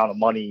and the amount of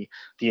money,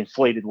 the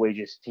inflated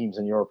wages teams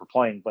in Europe are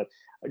playing. But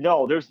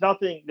no, there's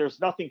nothing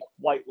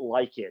quite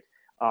like it.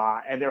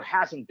 And there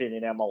hasn't been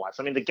in MLS.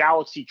 I mean, the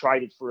Galaxy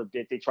tried it for a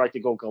bit. They tried to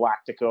go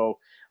Galactico,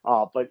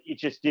 but it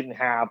just didn't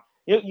have.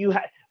 You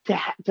had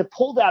to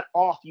pull that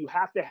off. You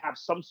have to have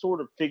some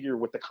sort of figure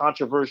with the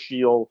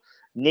controversial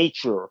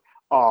nature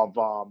of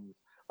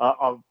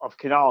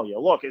Chinaglia.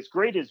 Look, as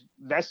great as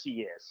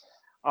Messi is,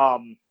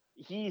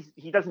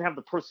 he doesn't have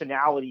the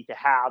personality to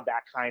have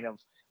that kind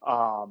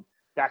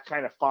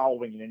of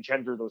following and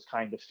engender those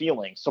kind of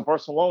feelings. So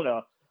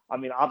Barcelona. I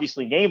mean,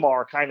 obviously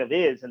Neymar kind of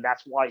is, and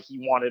that's why he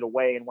wanted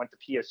away and went to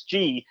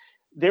PSG.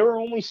 There are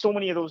only so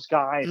many of those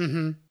guys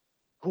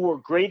who are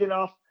great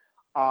enough,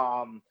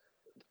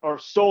 are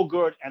so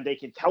good, and they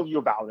can tell you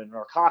about it and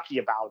are cocky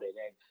about it,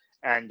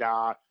 and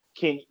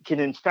can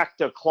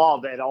infect a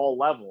club at all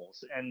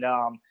levels. And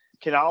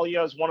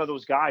Chinaglia is one of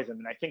those guys. I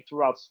mean, I think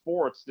throughout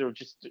sports, there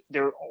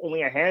are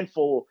only a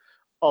handful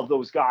of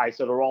those guys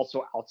that are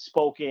also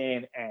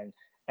outspoken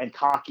and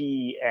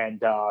cocky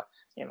and.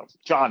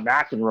 John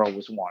McEnroe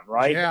was one,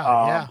 right?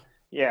 Yeah.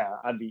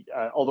 I mean,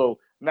 although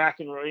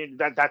McEnroe,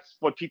 that's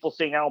what people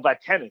say now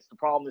about tennis. The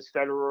problem is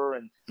Federer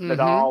and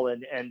Nadal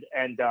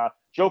and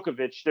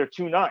Djokovic. They're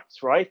too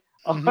nice, right?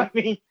 I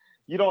mean,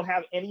 you don't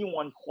have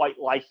anyone quite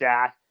like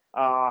that.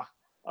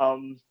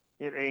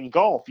 in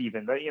golf,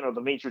 even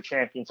the major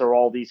champions are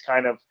all these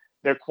kind of,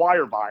 they're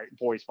choir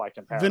boys by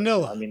comparison.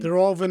 Vanilla. They're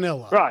all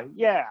vanilla. Right.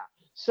 Yeah.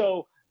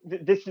 So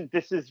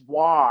this is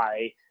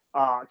why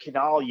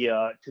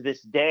Canalia to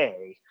this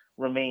day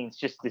remains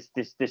just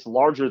this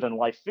larger than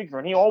life figure,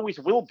 and he always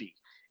will be,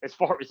 as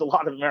far as a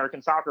lot of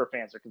American soccer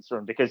fans are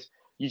concerned, because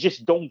you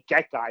just don't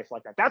get guys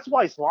like that. That's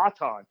why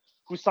Zlatan,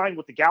 who signed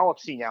with the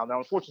Galaxy now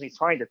unfortunately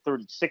signed at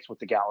 36 with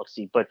the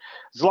Galaxy, but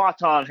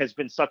Zlatan has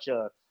been such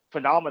a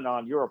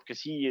phenomenon in Europe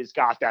because he has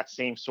got that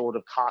same sort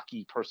of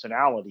cocky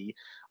personality.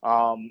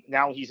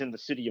 Now he's in the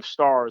City of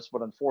Stars,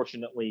 but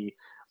unfortunately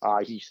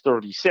he's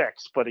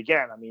 36. But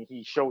again, I mean,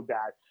 he showed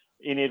that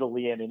in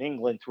Italy and in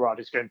England throughout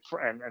his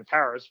and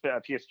Paris,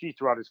 PSG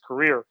throughout his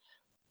career.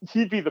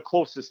 He'd be the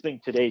closest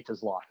thing today to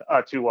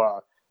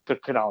Zlatan, to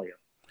Canalia.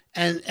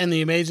 And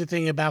the amazing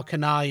thing about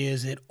Canalia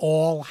is it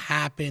all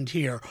happened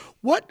here.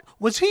 What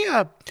was he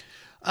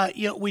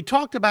we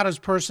talked about his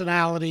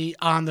personality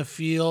on the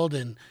field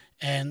and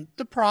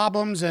the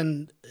problems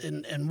and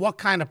what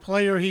kind of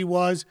player he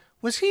was.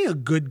 Was he a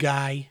good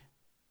guy?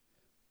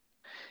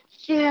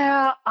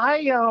 Yeah,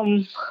 I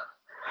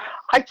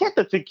tend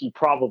to think he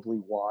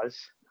probably was.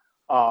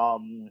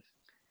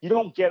 You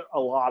don't get a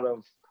lot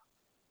of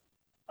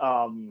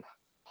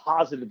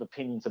positive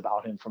opinions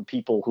about him from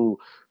people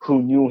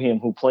who knew him,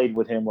 who played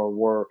with him, or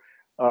were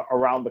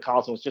around the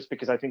Cosmos, just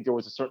because I think there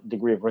was a certain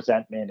degree of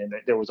resentment and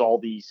there was all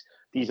these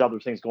other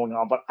things going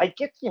on. But I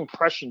get the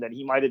impression that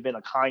he might have been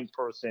a kind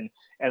person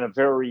and a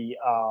very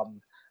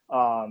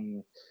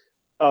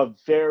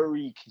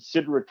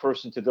considerate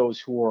person to those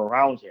who were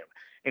around him,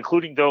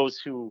 including those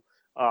who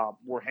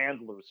were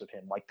handlers of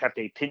him, like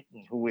Pepe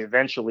Pinton, who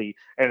eventually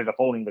ended up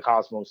owning the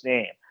Cosmos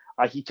name.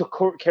 He took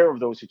care of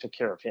those who took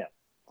care of him.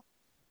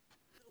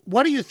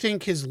 What do you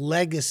think his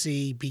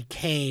legacy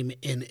became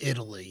in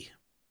Italy?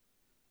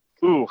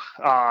 Ooh,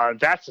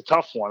 that's a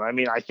tough one. I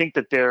mean, I think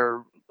that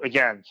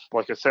again,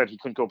 like I said, he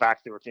couldn't go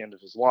back there at the end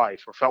of his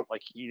life, or felt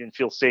like he didn't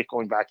feel safe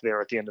going back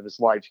there at the end of his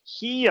life.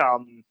 I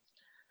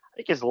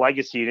think his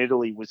legacy in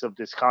Italy was of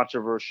this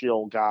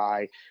controversial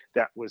guy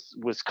that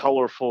was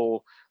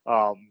colorful,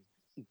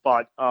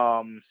 but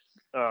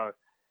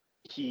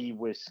he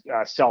was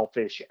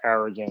selfish,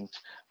 arrogant,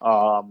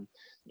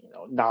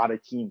 not a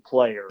team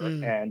player.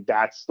 And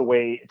that's the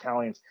way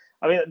Italians.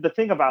 I mean, the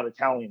thing about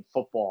Italian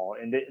football,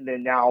 and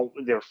then now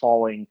they're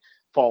falling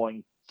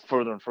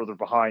further and further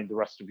behind the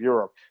rest of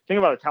Europe. The thing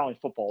about Italian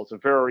football is a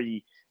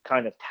very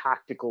kind of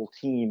tactical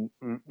team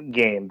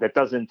game that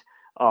doesn't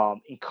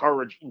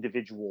encourage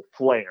individual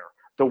flair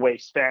the way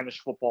Spanish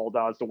football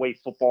does, the way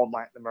football in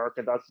Latin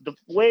America does, the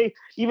way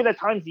even at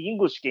times the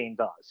English game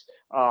does,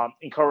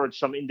 encourage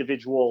some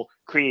individual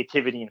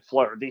creativity and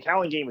flair. The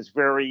Italian game is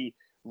very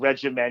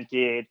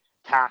regimented.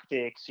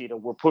 Tactics,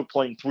 we're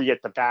playing three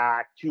at the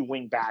back, two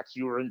wing backs,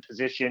 you're in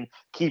position,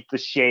 keep the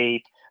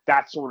shape,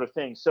 that sort of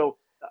thing. So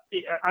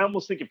I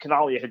almost think if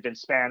Canalia had been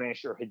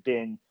Spanish or had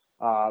been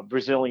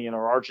Brazilian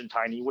or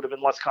Argentine, he would have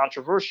been less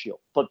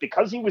controversial. But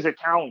because he was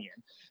Italian,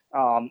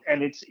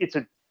 and it's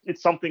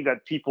something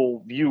that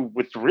people view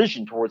with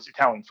derision towards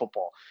Italian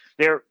football.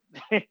 They're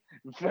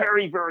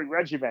very, very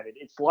regimented.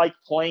 It's like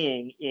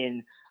playing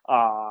in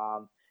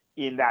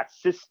that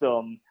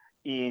system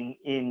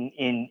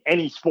in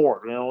any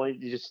sport.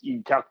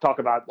 You talk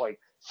about like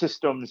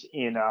systems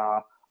in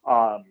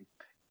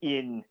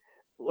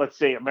let's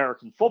say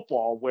American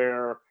football,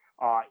 where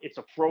it's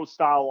a pro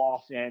style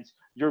offense.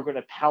 You're going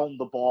to pound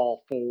the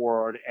ball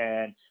forward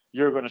and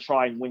you're going to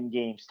try and win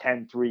games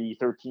 10-3,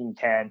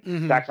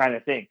 13-10, that kind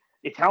of thing.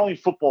 Italian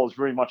football is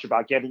very much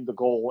about getting the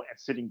goal and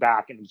sitting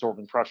back and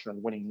absorbing pressure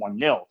and winning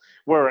 1-0.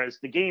 Whereas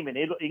the game in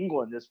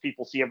England, as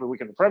people see every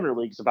week in the Premier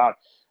League, is about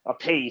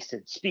pace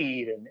and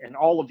speed and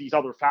all of these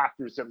other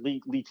factors that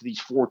lead to these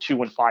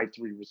 4-2 and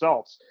 5-3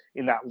 results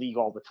in that league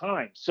all the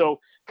time. So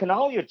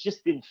Canalia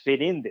just didn't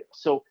fit in there.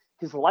 So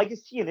his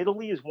legacy in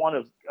Italy is one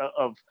of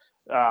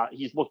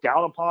he's looked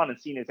down upon and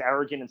seen as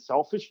arrogant and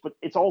selfish, but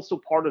it's also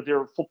part of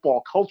their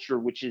football culture,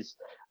 which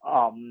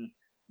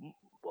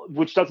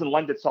doesn't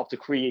lend itself to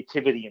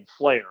creativity and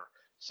flair.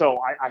 So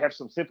I have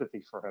some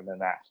sympathy for him in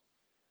that.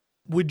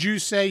 Would you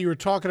say, you were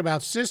talking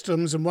about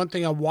systems, and one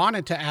thing I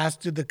wanted to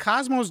ask, did the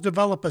Cosmos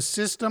develop a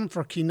system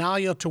for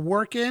Canalia to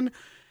work in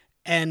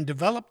and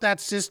develop that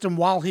system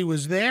while he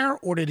was there,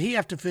 or did he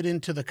have to fit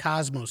into the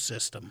Cosmos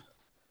system?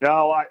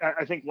 No,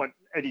 I think what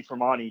Eddie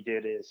Firmani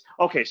did is,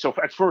 so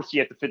at first he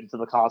had to fit into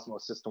the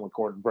Cosmos system with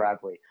Gordon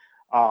Bradley,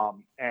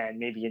 and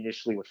maybe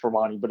initially with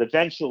Firmani, but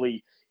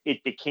eventually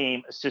it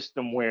became a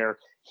system where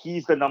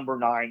he's the number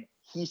 9,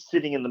 he's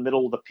sitting in the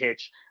middle of the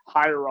pitch,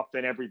 higher up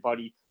than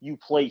everybody, you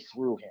play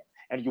through him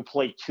and you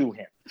play to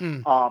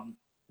him.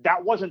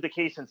 That wasn't the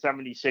case in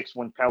 76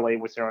 when Pele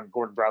was there and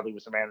Gordon Bradley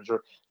was the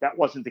manager. That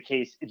wasn't the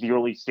case in the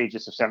early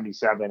stages of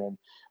 77 and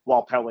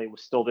while Pele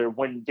was still there.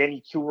 When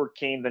Denny Cure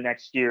came the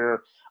next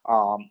year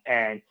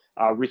and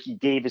Ricky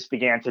Davis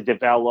began to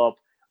develop,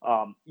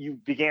 you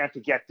began to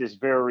get this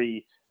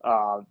very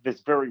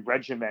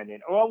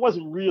regimented, well, it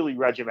wasn't really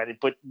regimented,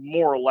 but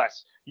more or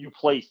less you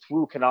play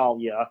through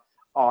Canalia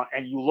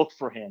and you look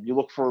for him. You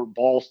look for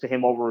balls to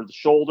him over the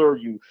shoulder.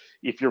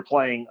 If you're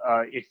playing,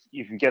 if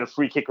you get a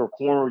free kick or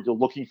corner, you're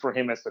looking for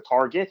him as the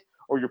target,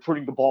 or you're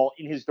putting the ball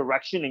in his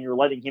direction and you're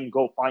letting him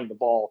go find the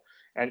ball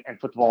and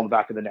put the ball in the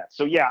back of the net.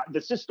 So yeah,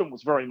 the system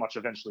was very much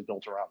eventually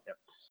built around him.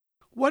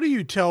 What do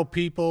you tell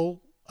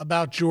people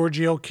about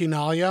Giorgio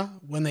Chinaglia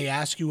when they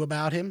ask you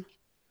about him?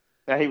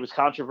 He was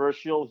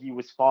controversial. He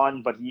was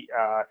fun, but he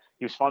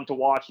was fun to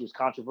watch. He was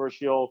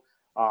controversial,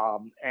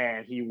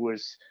 and he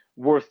was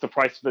worth the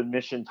price of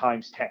admission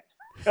times 10.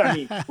 I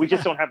mean, we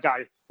just don't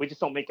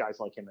make guys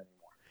like him anymore.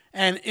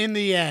 And in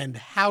the end,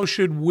 how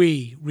should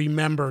we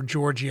remember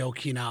Giorgio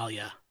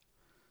Chinaglia?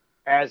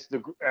 As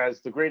the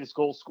greatest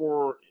goal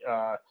scorer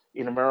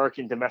in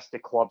American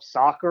domestic club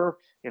soccer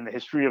in the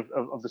history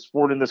of the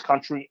sport in this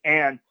country,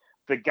 and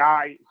the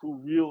guy who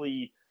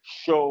really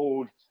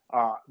showed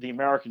the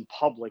American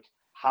public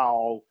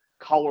how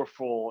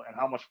colorful and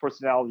how much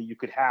personality you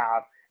could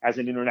have as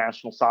an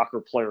international soccer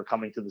player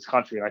coming to this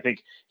country. And I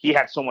think he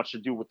had so much to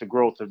do with the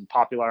growth and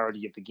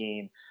popularity of the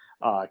game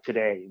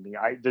today. I mean,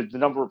 the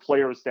number of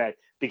players that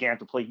began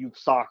to play youth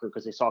soccer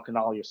because they saw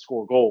Chinaglia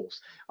score goals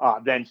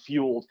then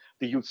fueled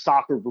the youth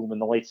soccer boom in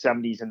the late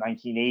 70s and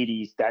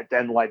 1980s that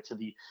then led to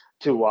the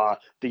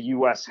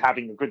U.S.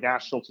 having a good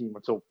national team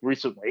until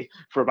recently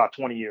for about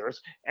 20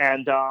 years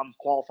and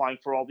qualifying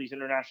for all these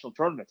international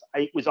tournaments.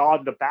 It was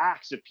on the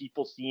backs of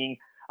people seeing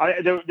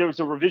there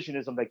was a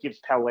revisionism that gives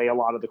Pelé a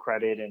lot of the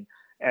credit and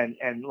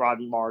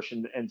Rodney Marsh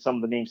and some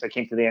of the names that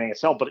came to the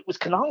NASL, but it was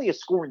Chinaglia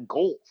scoring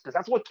goals because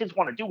that's what kids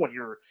want to do when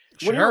you're a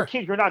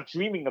kid. You're not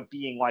dreaming of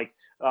being like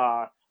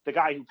the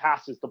guy who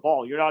passes the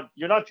ball. You're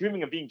not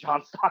dreaming of being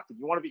John Stockton.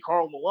 You want to be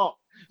Karl Malone.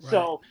 Right.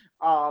 So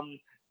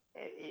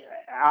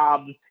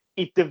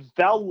it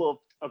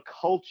developed a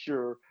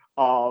culture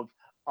of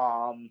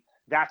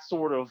that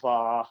sort of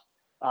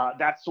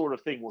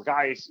thing where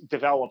guys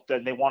developed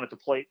and they wanted to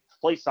play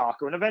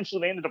soccer, and eventually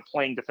they ended up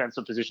playing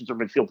defensive positions or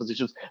midfield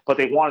positions, but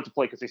they wanted to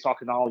play because they saw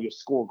Chinaglia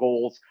score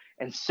goals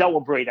and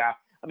celebrate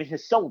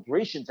his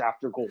celebrations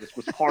after goals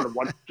was part of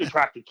what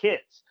attracted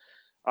kids,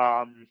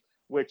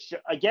 which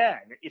again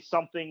is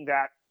something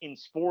that in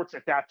sports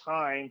at that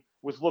time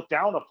was looked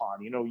down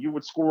upon. You know, you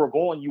would score a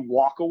goal and you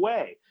walk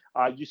away.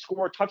 You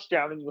score a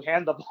touchdown and you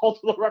hand the ball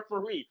to the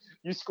referee.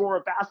 You score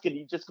a basket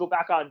and you just go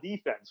back on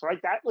defense, right?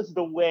 That was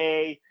the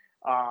way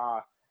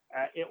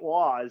it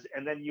was.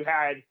 And then you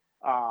had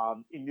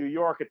in New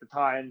York at the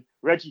time,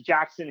 Reggie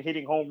Jackson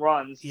hitting home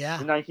runs in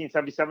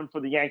 1977 for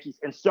the Yankees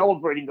and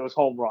celebrating those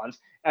home runs,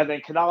 and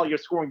then Chinaglia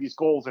scoring these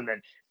goals and then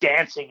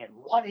dancing and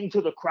running to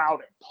the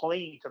crowd and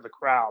playing to the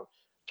crowd.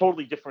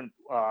 Totally different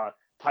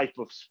type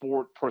of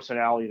sport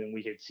personality than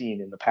we had seen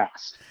in the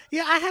past.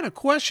 Yeah, I had a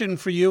question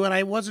for you, and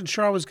I wasn't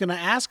sure I was going to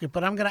ask it,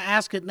 but I'm going to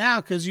ask it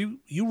now because you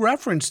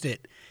referenced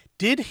it.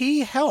 Did he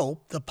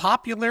help the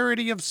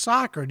popularity of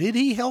soccer? Did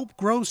he help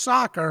grow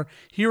soccer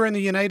here in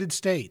the United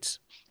States?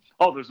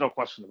 Oh, there's no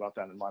question about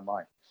that in my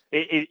mind.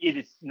 It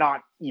is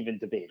not even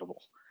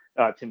debatable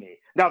to me.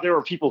 Now, there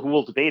are people who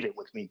will debate it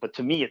with me, but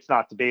to me, it's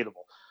not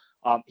debatable.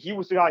 He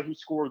was the guy who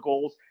scored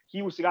goals.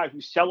 He was the guy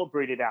who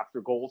celebrated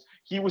after goals.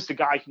 He was the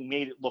guy who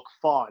made it look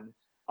fun.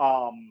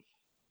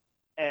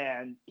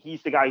 And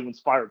he's the guy who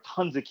inspired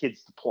tons of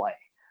kids to play.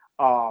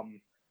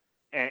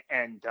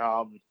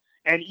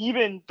 And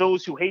even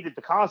those who hated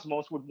the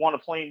Cosmos would want to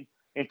play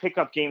in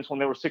pickup games when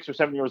they were 6 or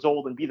 7 years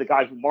old and be the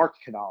guy who marked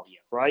Chinaglia,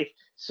 right?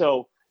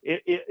 So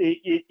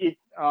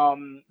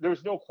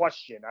there's no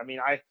question. I mean,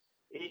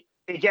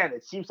 again,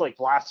 it seems like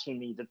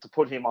blasphemy to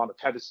put him on a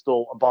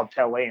pedestal above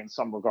Pelé in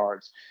some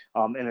regards,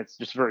 and it's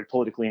just very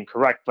politically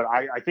incorrect. But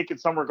I think in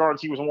some regards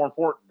he was more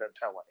important than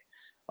Pelé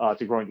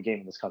to growing the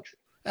game in this country.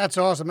 That's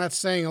awesome. That's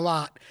saying a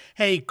lot.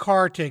 Hey,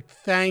 Kartik,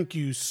 thank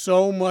you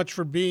so much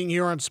for being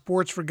here on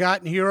Sports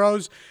Forgotten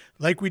Heroes.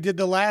 Like we did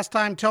the last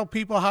time, tell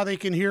people how they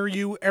can hear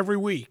you every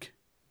week.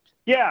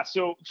 Yeah,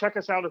 so check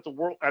us out at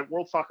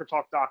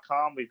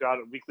worldsoccertalk.com. We've got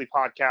a weekly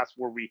podcast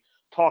where we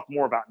talk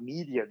more about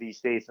media these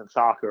days in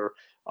soccer.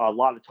 A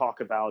lot of talk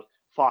about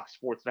Fox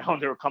Sports now.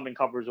 There are coming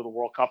coverage of the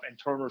World Cup, and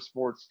Turner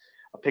Sports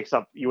picks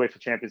up UEFA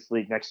Champions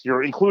League next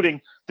year,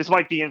 including, this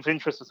might be of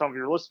interest to some of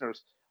your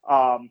listeners,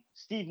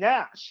 Steve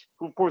Nash,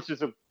 who of course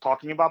is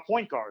talking about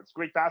point guards,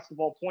 great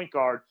basketball point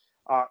guard.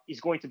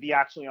 Is going to be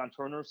actually on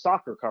Turner's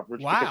soccer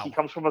coverage because he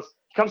comes from a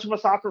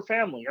soccer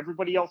family.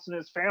 Everybody else in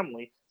his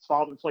family, his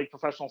father played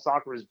professional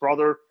soccer. His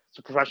brother is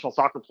a professional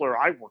soccer player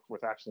I worked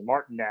with, actually,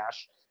 Martin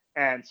Nash.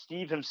 And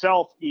Steve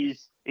himself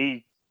is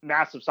a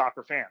massive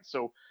soccer fan.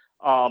 So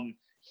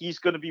he's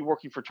going to be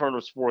working for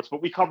Turner Sports,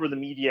 but we cover the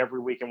media every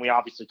week, and we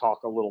obviously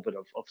talk a little bit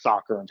of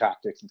soccer and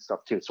tactics and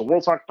stuff too. So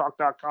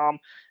worldsoccertalk.com,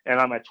 and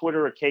I'm at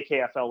Twitter at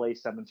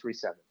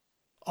KKFLA737.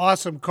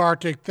 Awesome,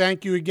 Kartik.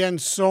 Thank you again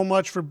so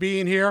much for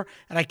being here,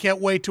 and I can't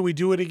wait till we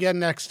do it again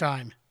next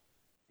time.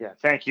 Yeah,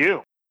 thank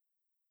you.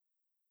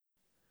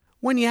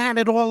 When you add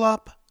it all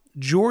up,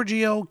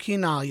 Giorgio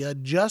Chinaglia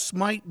just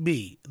might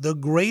be the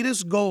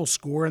greatest goal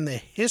scorer in the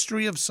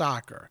history of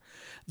soccer.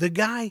 The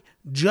guy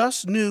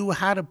just knew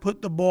how to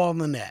put the ball in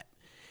the net.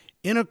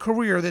 in a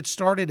career that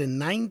started in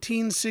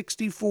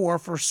 1964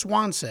 for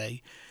Swansea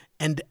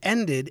and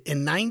ended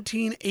in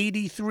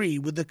 1983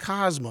 with the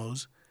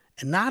Cosmos,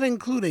 and not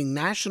including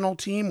national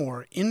team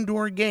or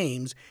indoor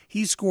games,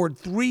 he scored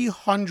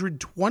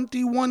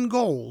 321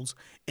 goals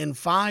in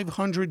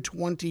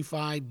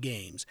 525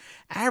 games,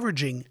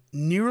 averaging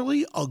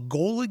nearly a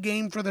goal a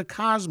game for the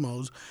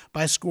Cosmos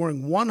by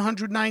scoring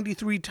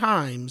 193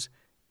 times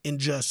in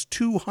just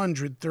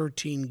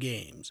 213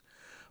 games.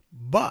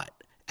 But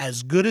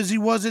as good as he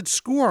was at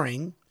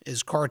scoring,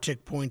 as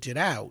Kartik pointed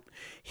out,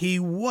 he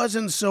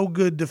wasn't so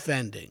good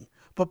defending,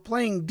 but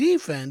playing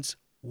defense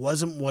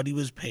wasn't what he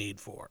was paid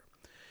for.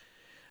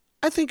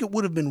 I think it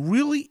would have been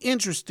really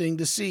interesting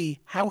to see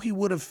how he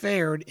would have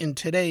fared in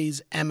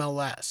today's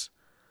MLS.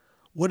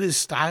 Would his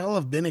style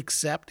have been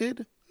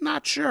accepted?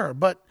 Not sure,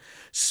 but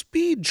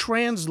speed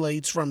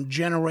translates from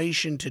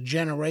generation to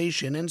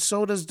generation, and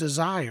so does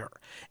desire.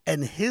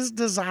 And his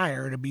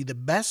desire to be the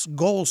best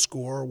goal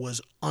scorer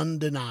was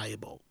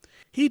undeniable.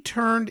 He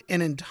turned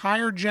an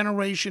entire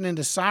generation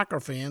into soccer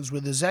fans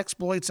with his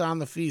exploits on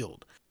the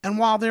field. And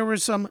while there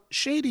was some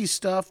shady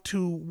stuff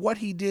to what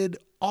he did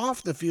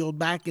off the field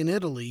back in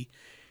Italy,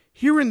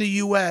 here in the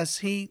U.S.,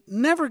 he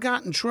never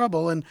got in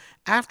trouble, and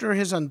after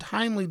his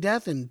untimely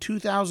death in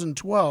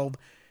 2012,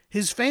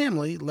 his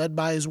family, led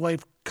by his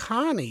wife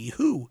Connie,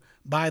 who,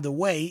 by the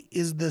way,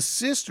 is the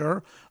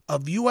sister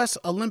of U.S.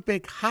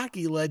 Olympic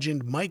hockey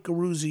legend Mike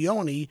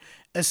Eruzione,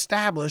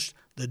 established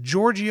the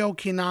Giorgio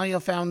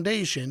Canaglia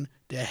Foundation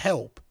to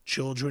help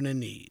children in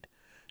need.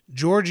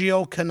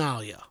 Giorgio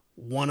Canaglia,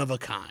 one of a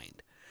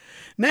kind.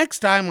 Next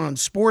time on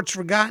Sports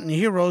Forgotten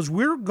Heroes,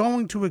 we're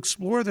going to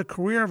explore the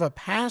career of a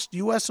past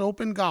U.S.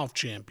 Open golf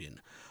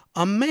champion,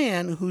 a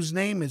man whose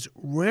name is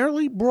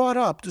rarely brought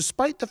up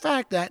despite the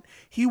fact that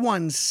he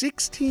won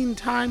 16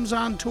 times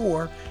on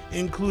tour,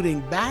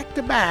 including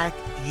back-to-back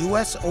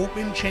U.S.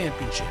 Open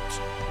championships,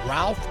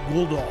 Ralph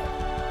Guldahl.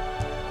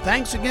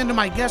 Thanks again to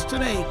my guest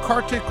today,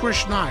 Kartik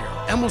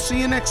Krishnaiyer, and we'll see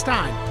you next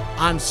time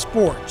on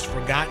Sports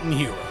Forgotten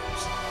Heroes.